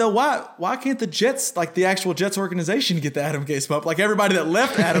 Unfortunately, though, why can't the Jets, like the actual Jets organization, get the Adam Gase bump? Like everybody that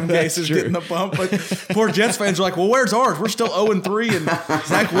left Adam Gase is getting the bump, but poor Jets fans are like, well, where's ours? We're still 0-3, and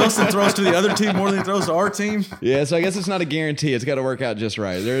Zach Wilson throws to the other team more than he throws to our team. Yeah, so I guess it's not a guarantee. It's got to work out just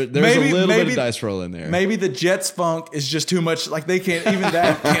right. There's a little bit of dice roll in there. Maybe the Jets funk is just too much. Like they can't, even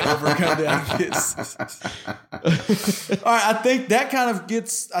that can't overcome the Adam Gase. All right, I think that kind of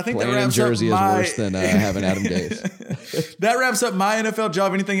gets. I think playing that wraps in Jersey up is worse than having Adam Gase. That wraps up my NFL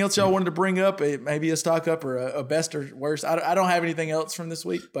job. Anything else y'all wanted to bring up? Maybe a stock up or a best or worst? I don't have anything else from this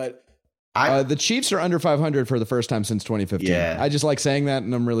week, but the Chiefs are under 500 for the first time since 2015. Yeah. I just like saying that,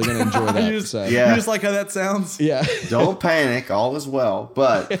 and I'm really going to enjoy that. You just like how that sounds? Yeah. Don't panic. All is well.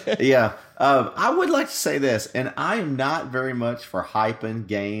 But yeah, I would like to say this, and I am not very much for hyping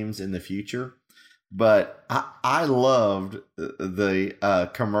games in the future, but I loved the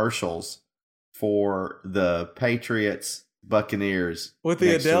commercials for the Patriots Buccaneers with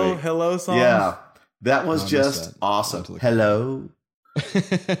the Adele week. Hello song. Yeah, that was just awesome. Hello.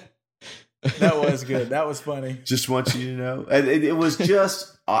 That was good. That was funny. Just want you to know. It was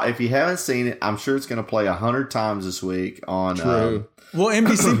just, if you haven't seen it, I'm sure it's going to play 100 times this week on. True. Well,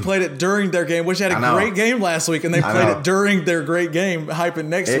 NBC played it during their game, which had a great game last week, and they played it during their great game, hyping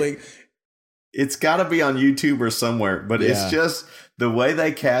next week. It's got to be on YouTube or somewhere, but it's just the way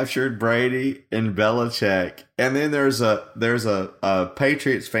they captured Brady and Belichick. And then there's a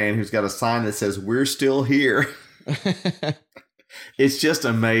Patriots fan who's got a sign that says, "We're still here." It's just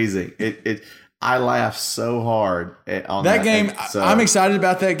amazing. I laughed so hard on that game. I'm excited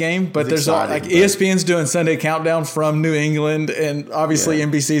about that game, but there's ESPN's doing Sunday Countdown from New England, and obviously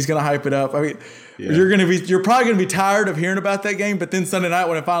NBC is going to hype it up. I mean, you're probably going to be tired of hearing about that game, but then Sunday night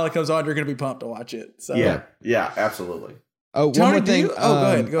when it finally comes on, you're going to be pumped to watch it. So yeah, absolutely. Oh, Tony, one more thing.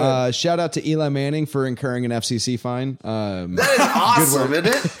 Go ahead. Shout out to Eli Manning for incurring an FCC fine. That is awesome, isn't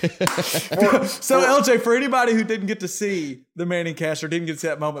it? So, LJ, for anybody who didn't get to see the Manning cast or didn't get to see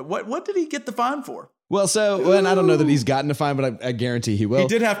that moment, what did he get the fine for? Well, and I don't know that he's gotten a fine, but I guarantee he will. He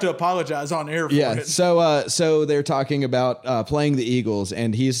did have to apologize on air for it. So they're talking about playing the Eagles,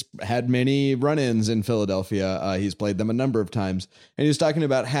 and he's had many run-ins in Philadelphia. He's played them a number of times, and he was talking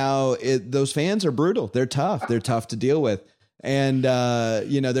about how those fans are brutal. They're tough. They're tough to deal with. And,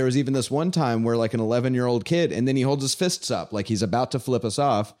 there was even this one time where like an 11-year-old kid, and then he holds his fists up like he's about to flip us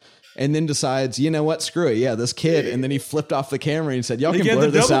off. And then decides, you know what, screw it. Yeah, this kid. And then he flipped off the camera and said, y'all can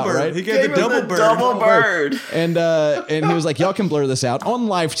blur this out, right? He gave the double bird. And he was like, y'all can blur this out on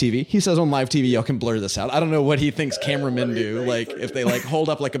live TV. He says on live TV, y'all can blur this out. I don't know what he thinks cameramen do. Like if they like hold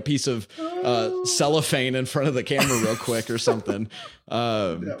up like a piece of cellophane in front of the camera real quick or something.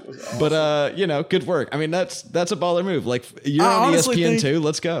 That was awesome. But good work. I mean, that's a baller move. Like you're on ESPN too.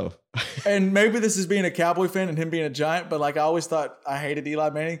 Let's go. And maybe this is being a Cowboy fan and him being a Giant, but like I always thought I hated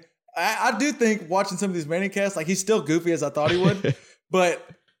Eli Manning. I do think watching some of these Manning casts, like he's still goofy as I thought he would, but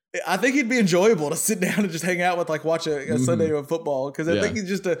I think he'd be enjoyable to sit down and just hang out with, like watch a Sunday of football. Cause I think he's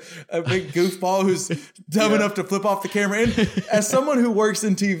just a big goofball who's dumb enough to flip off the camera. And as someone who works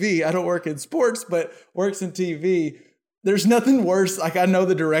in TV, I don't work in sports, but works in TV, there's nothing worse. Like I know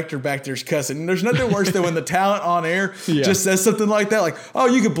the director back there's cussing. There's nothing worse than when the talent on air just says something like that. Like, oh,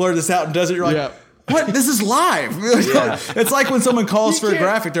 you could blur this out and does it. You're like, what? This is live. It's like when someone calls for a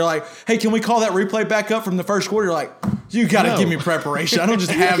graphic. They're like, hey, can we call that replay back up from the first quarter? You're like, you got to give me preparation. I don't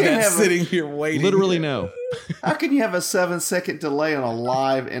just have that sitting here waiting. Literally no. How can you have a 7-second delay on a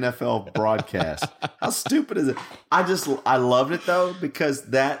live NFL broadcast? How stupid is it? I loved it though, because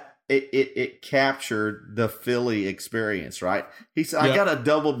it captured the Philly experience, right? He said, I got a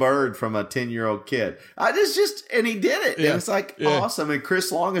double bird from a 10-year-old kid. And he did it. It was like awesome. And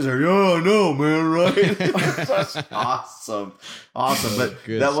Chris Long is like, oh, no, man, right? It's just awesome. But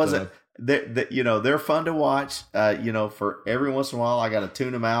that wasn't, they're fun to watch. For every once in a while, I got to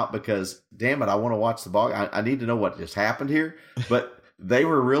tune them out because, damn it, I want to watch the ball. I need to know what just happened here. But they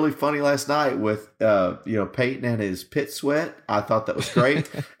were really funny last night with Peyton and his pit sweat. I thought that was great.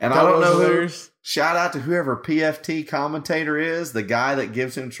 And I don't know who. Shout out to whoever PFT commentator is, the guy that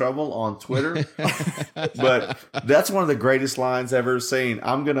gives him trouble on Twitter. But that's one of the greatest lines I've ever seen.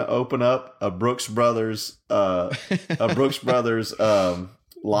 I'm gonna open up a Brooks Brothers live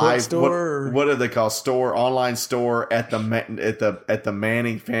store, what do they call store, online store at the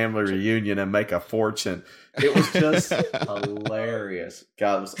Manning family reunion and make a fortune. It was just hilarious.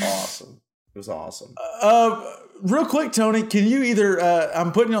 God, it was awesome. It was awesome. Real quick, Tony, can you either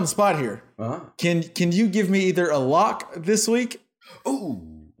I'm putting you on the spot here. Uh-huh. Can you give me either a lock this week? Ooh.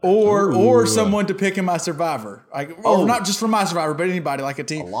 Or someone to pick in my survivor, or not just from my survivor, but anybody, like a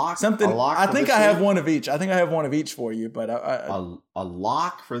team. A lock. Something. A lock I think I have week? one of each. I think I have one of each for you. But A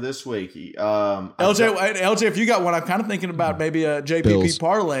lock for this week. LJ, if you got one, I'm kind of thinking about maybe a JPP Bills.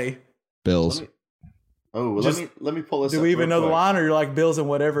 parlay. Bills. Let me pull this. Do we even know the line, or you're like Bills and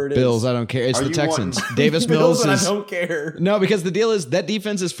whatever it is? Bills, I don't care. It's Are the you Texans. wanting- Davis Mills Bills, is. I don't care. No, because the deal is that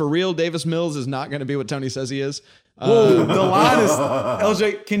defense is for real. Davis Mills is not going to be what Tony says he is. Whoa, the line is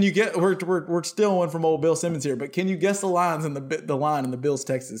LJ. Can you get? We're still one from old Bill Simmons here, but can you guess the lines in the line in the Bills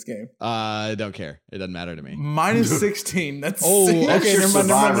Texas game? I don't care. It doesn't matter to me. Minus 16. That's Okay. your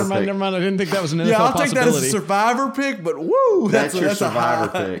survivor pick. Never mind. I didn't think that was an NFL yeah, I'll take that as a possibility. survivor pick. But woo, That's your a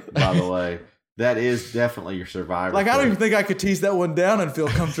survivor high. pick, by the way. That is definitely your survivor. Like, pick. I don't even think I could tease that one down and feel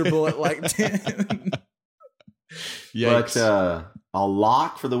comfortable at like 10. Yikes. But a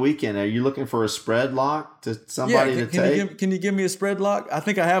lock for the weekend. Are you looking for a spread lock to somebody to take? Can you give me a spread lock? I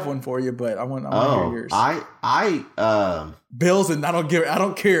think I have one for you, but I want to hear yours. Bills, and I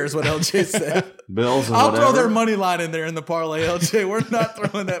don't care is what LJ said. Bills and I'll whatever. throw their money line in there in the parlay, LJ. We're not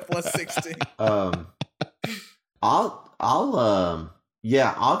throwing that plus 16. I'll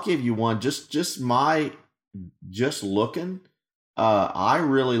give you one. Just looking. I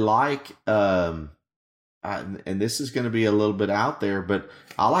really like and this is going to be a little bit out there, but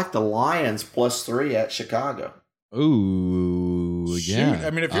I like the Lions +3 at Chicago. Ooh, yeah. Shoot, I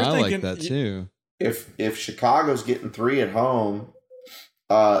mean, if you're I thinking- like that too. If Chicago's getting 3 at home,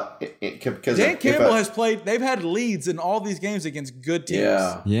 because Dan Campbell has played. They've had leads in all these games against good teams.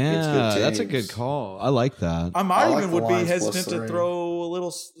 yeah, Yeah, it's good that's a teams. good call. I like that. I might I like even the would be Lions hesitant to +3.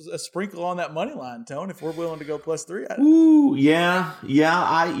 throw a sprinkle on that money line, Tone, if we're willing to go +3. Ooh, yeah.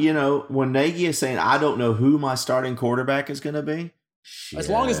 When Nagy is saying, I don't know who my starting quarterback is going to be. As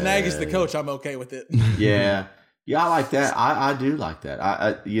long as Nagy's the shit. coach, I'm okay with it. Yeah. Yeah, I like that. I do like that.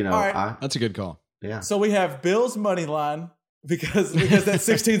 All right. That's a good call. Yeah. So we have Bills money line because that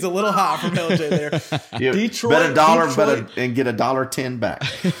 16 is a little high from LJ there. Yeah, Detroit, bet Detroit. and get $1.10 back.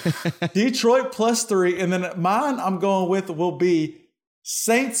 Detroit +3, and then mine I'm going with will be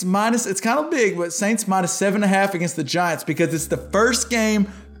Saints minus. It's kind of big, but Saints minus 7.5 against the Giants because it's the first game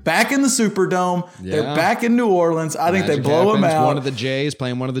back in the Superdome. Yeah. They're back in New Orleans. I think they Magic blow them happens. out. One of the Jays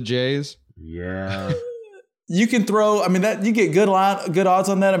playing one of the Jays. Yeah. You can throw. I mean, that you get good odds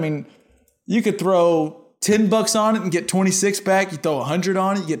on that. I mean, you could throw $10 on it and get 26 back. You throw 100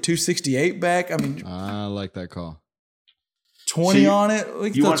 on it, you get 268 back. I mean, I like that call. 20 So on it. We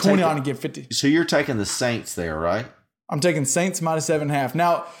you can throw wanna 20 take on it- and get 50. So you're taking the Saints there, right? I'm taking Saints minus 7.5.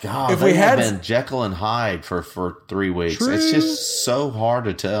 Now, God, if they we have had been Jekyll and Hyde for 3 weeks. True. It's just so hard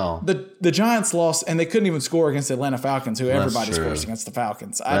to tell. the Giants lost, and they couldn't even score against the Atlanta Falcons, who That's everybody true. scores against the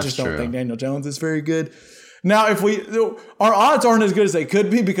Falcons. I That's just don't true. think Daniel Jones is very good. Now, our odds aren't as good as they could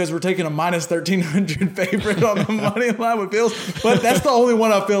be because we're taking a minus 1,300 favorite on the money line with Bills, but that's the only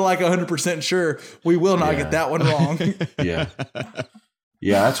one I feel like 100% sure we will not get that one wrong. Yeah.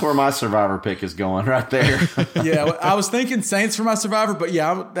 Yeah, that's where my survivor pick is going right there. Yeah, I was thinking Saints for my survivor, but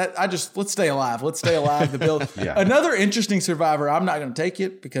yeah, let's stay alive. Let's stay alive. The Bills. Yeah. Another interesting survivor. I'm not going to take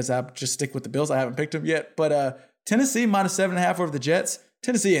it because I just stick with the Bills. I haven't picked them yet, but Tennessee minus 7.5 over the Jets.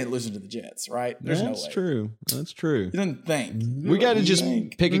 Tennessee ain't losing to the Jets, right? There's no way. That's true. That's true. You didn't think. We got to just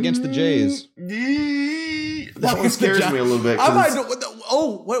pick against the Jays. That one scares me a little bit. I 'cause might.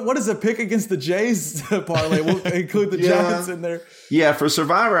 What is a pick against the Jays parlay? We'll include the Yeah. Giants in there. Yeah, for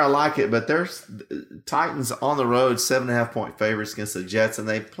Survivor, I like it, but there's Titans on the road, 7.5 point favorites against the Jets, and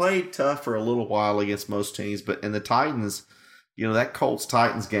they played tough for a little while against most teams. But in the Titans, that Colts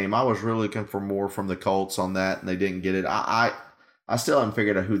Titans game, I was really looking for more from the Colts on that, and they didn't get it. I still haven't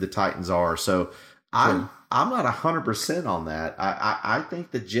figured out who the Titans are, so I'm not 100% on that. I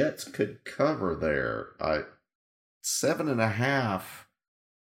think the Jets could cover there. 7.5.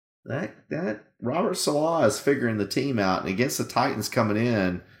 That Robert Salah is figuring the team out, and against the Titans coming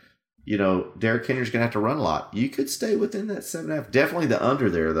in, Derrick Henry's going to have to run a lot. You could stay within that 7.5. Definitely the under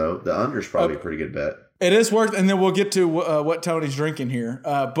there, though. The under is probably a pretty good bet. It is worth, and then we'll get to what Tony's drinking here.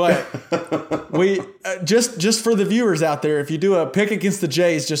 But we just for the viewers out there, if you do a pick against the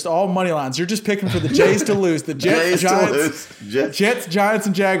Jays, just all money lines, you're just picking for the Jays to lose. The Jets, Giants, Giants,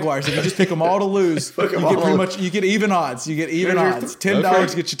 and Jaguars. If you just pick them all to lose, you get even odds. You get even odds.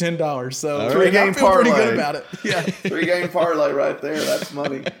 $10 gets you $10. So right. 3-game parlay. Pretty good about it. Yeah, 3-game parlay right there. That's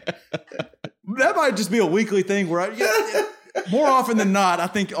money. That might just be a weekly thing where more often than not, I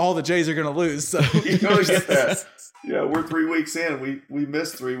think all the Jays are going to lose. So you always get that. Yeah, we're 3 weeks in. We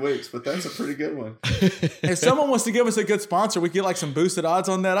missed 3 weeks, but that's a pretty good one. If someone wants to give us a good sponsor, we get like some boosted odds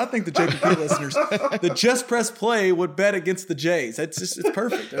on that. I think the JPP listeners, the Just Press Play would bet against the Jays. It's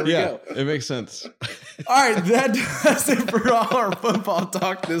perfect. There we go. It makes sense. All right, that does it for all our football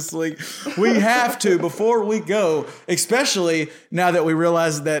talk this week. We have to, before we go, especially now that we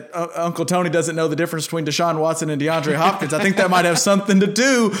realize that Uncle Tony doesn't know the difference between Deshaun Watson and DeAndre Hopkins. I think that might have something to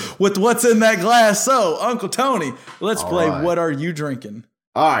do with what's in that glass. So, Uncle Tony, let's play What Are You Drinking?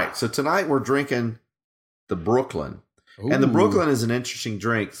 All right, so tonight we're drinking the Brooklyn. Ooh. And the Brooklyn is an interesting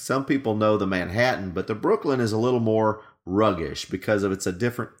drink. Some people know the Manhattan, but the Brooklyn is a little more ruggish because of it's a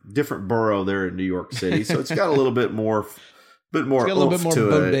different borough there in New York City. So it's got a little bit more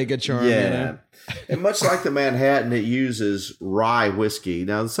bodega charm. Yeah. You know? And much like the Manhattan, it uses rye whiskey.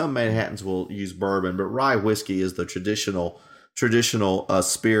 Now, some Manhattans will use bourbon, but rye whiskey is the traditional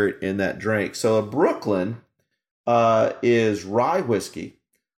spirit in that drink. So a Brooklyn is rye whiskey,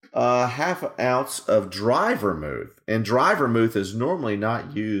 half an ounce of dry vermouth. And dry vermouth is normally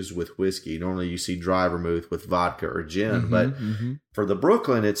not used with whiskey. Normally you see dry vermouth with vodka or gin. But for the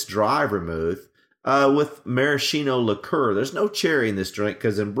Brooklyn, it's dry vermouth with maraschino liqueur. There's no cherry in this drink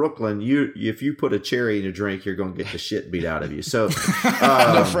because in Brooklyn, if you put a cherry in your drink, you're going to get the shit beat out of you. So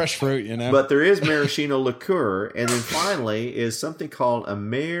no fresh fruit, you know. But there is maraschino liqueur. And then finally is something called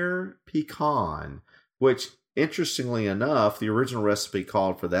Amer Pecan, which interestingly enough, the original recipe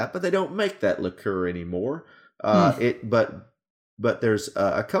called for that, but they don't make that liqueur anymore. But there's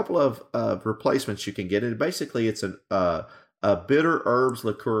a couple of replacements you can get. And basically, it's a bitter herbs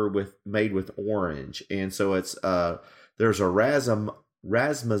liqueur made with orange, and so it's there's a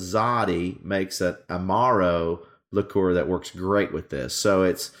Razmazzotti makes an Amaro liqueur that works great with this. So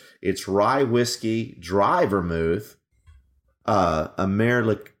it's rye whiskey, dry vermouth,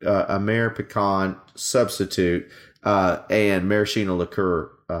 Amer Pecan substitute, and maraschino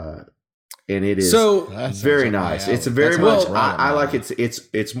liqueur, and it is very nice. It's very much. I like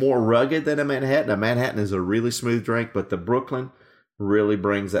it's more rugged than a Manhattan. A Manhattan is a really smooth drink, but the Brooklyn really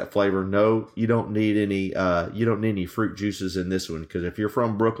brings that flavor. No, you don't need any fruit juices in this one because if you're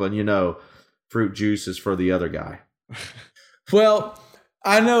from Brooklyn, you know fruit juice is for the other guy. Well,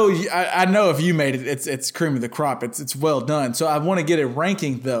 I know if you made it, it's cream of the crop. It's well done. So I want to get a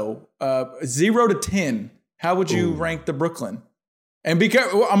ranking though. 0 to 10. How would you rank the Brooklyn? And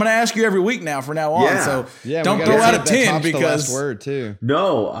because I'm going to ask you every week now from now on. Yeah. So don't go out of 10 because last word too.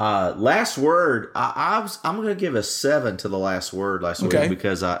 No, last word. I'm going to give a 7 to the last word last week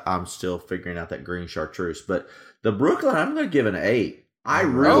because I'm still figuring out that green chartreuse. But the Brooklyn, I'm going to give an 8. I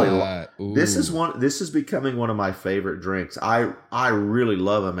really this is becoming one of my favorite drinks. I really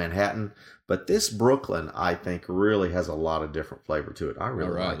love a Manhattan, but this Brooklyn I think really has a lot of different flavor to it. I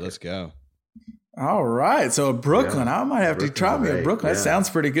really like it. Let's go. All right, so Brooklyn, I might have to try me a Brooklyn. That sounds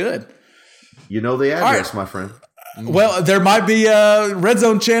pretty good. You know the address, my friend. Well, there might be a Red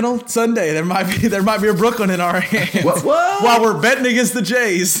Zone channel Sunday. There might be a Brooklyn in our hands what? While we're betting against the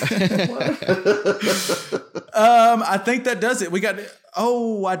Jays. I think that does it. We got.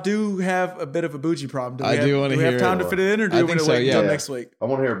 I do have a bit of a bougie problem. Do we have time to fit it in, or do we want to wait until next week? I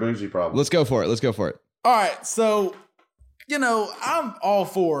want to hear a bougie problem. Let's go for it. All right, so I'm all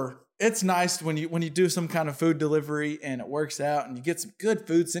for. It's nice when you do some kind of food delivery and it works out and you get some good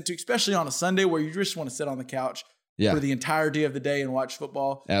food sent to you, especially on a Sunday where you just want to sit on the couch for the entirety of the day and watch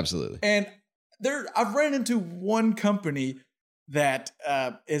football. Absolutely. And I've ran into one company that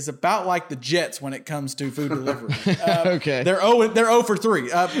is about like the Jets when it comes to food delivery. Okay. They're 0 for 3.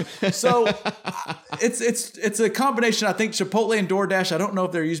 So it's a combination. I think Chipotle and DoorDash, I don't know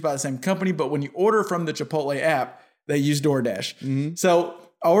if they're used by the same company, but when you order from the Chipotle app, they use DoorDash. Mm-hmm. So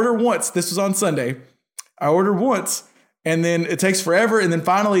I ordered once. This was on Sunday. I ordered once, and then it takes forever. And then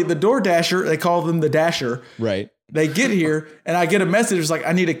finally, the DoorDasher, they call them the Dasher. Right. They get here, and I get a message. It's like,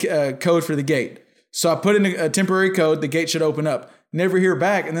 I need a code for the gate. So I put in a temporary code. The gate should open up. Never hear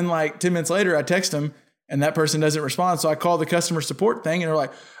back. And then like 10 minutes later, I text them, and that person doesn't respond. So I call the customer support thing, and they're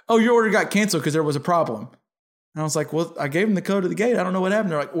like, oh, your order got canceled because there was a problem. And I was like, well, I gave them the code to the gate. I don't know what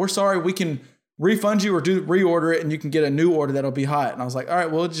happened. They're like, we're sorry. We can refund you or reorder it, and you can get a new order that'll be hot. And I was like, all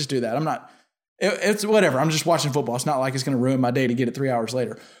right, well, let's just do that. It's whatever. I'm just watching football. It's not like it's going to ruin my day to get it 3 hours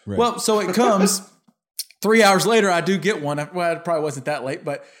later. Right. Well, so it comes 3 hours later. I do get one. Well, it probably wasn't that late,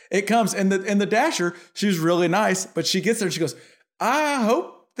 but it comes. And the Dasher, she was really nice, but she gets there and she goes, I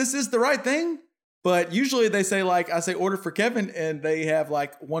hope this is the right thing. But usually they say, like, I say order for Kevin and they have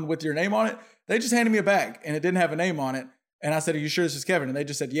like one with your name on it. They just handed me a bag and it didn't have a name on it. And I said, are you sure this is Kevin? And they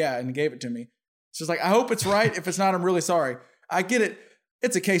just said, yeah, and gave it to me. So it's like, I hope it's right. If it's not, I'm really sorry. I get it.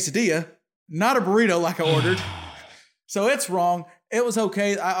 It's a quesadilla, not a burrito like I ordered. So it's wrong. It was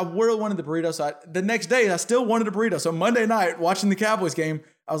okay. I really wanted the burrito. So the next day, I still wanted a burrito. So Monday night, watching the Cowboys game,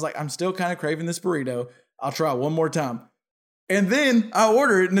 I was like, I'm still kind of craving this burrito. I'll try one more time. And then I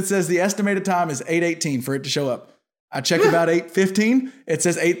order it, and it says the estimated time is 8:18 for it to show up. I check about 8:15. It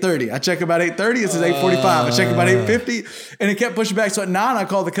says 8:30. I check about 8:30. It says 8:45. I check about 8:50. And it kept pushing back. So at 9, I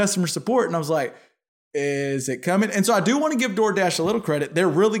called the customer support, and I was like, is it coming? And so I do want to give DoorDash a little credit. They're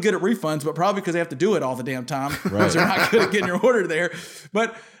really good at refunds, but probably because they have to do it all the damn time. Right. Because they're not good at getting your order there.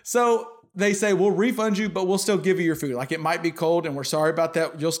 But so they say, we'll refund you, but we'll still give you your food. Like, it might be cold, and we're sorry about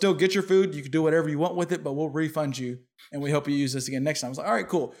that. You'll still get your food. You can do whatever you want with it, but we'll refund you. And we hope you use this again next time. I was like, all right,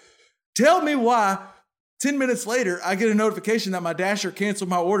 cool. Tell me why 10 minutes later, I get a notification that my Dasher canceled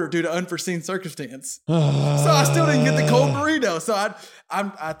my order due to unforeseen circumstance. So I still didn't get the cold burrito. So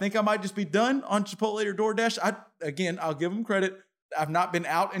I think I might just be done on Chipotle or DoorDash. I'll give them credit. I've not been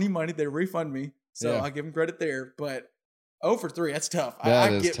out any money. They refund me. So I'll give them credit there. But 0 for 3, that's tough.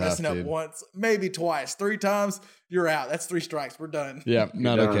 I get tough, messing up once, maybe twice. 3 times, you're out. That's 3 strikes. We're done. Yeah,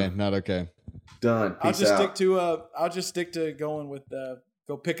 not okay. Done. I'll just stick to going with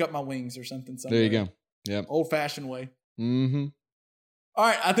go pick up my wings or something. There you go. Yeah. Old fashioned way. Mm-hmm. All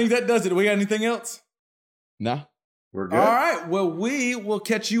right. I think that does it. Do we got anything else? No. We're good. All right. Well, we will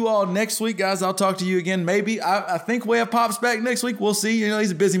catch you all next week, guys. I'll talk to you again. Maybe. I think we have Pops back next week. We'll see. You know, he's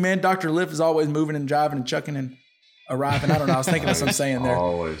a busy man. Dr. Liff is always moving and driving and chucking and arriving. I don't know. I was thinking of some saying there.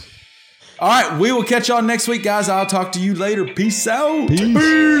 Always. All right. We will catch y'all next week, guys. I'll talk to you later. Peace out.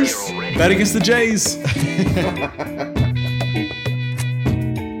 Peace. Bet against the Jays.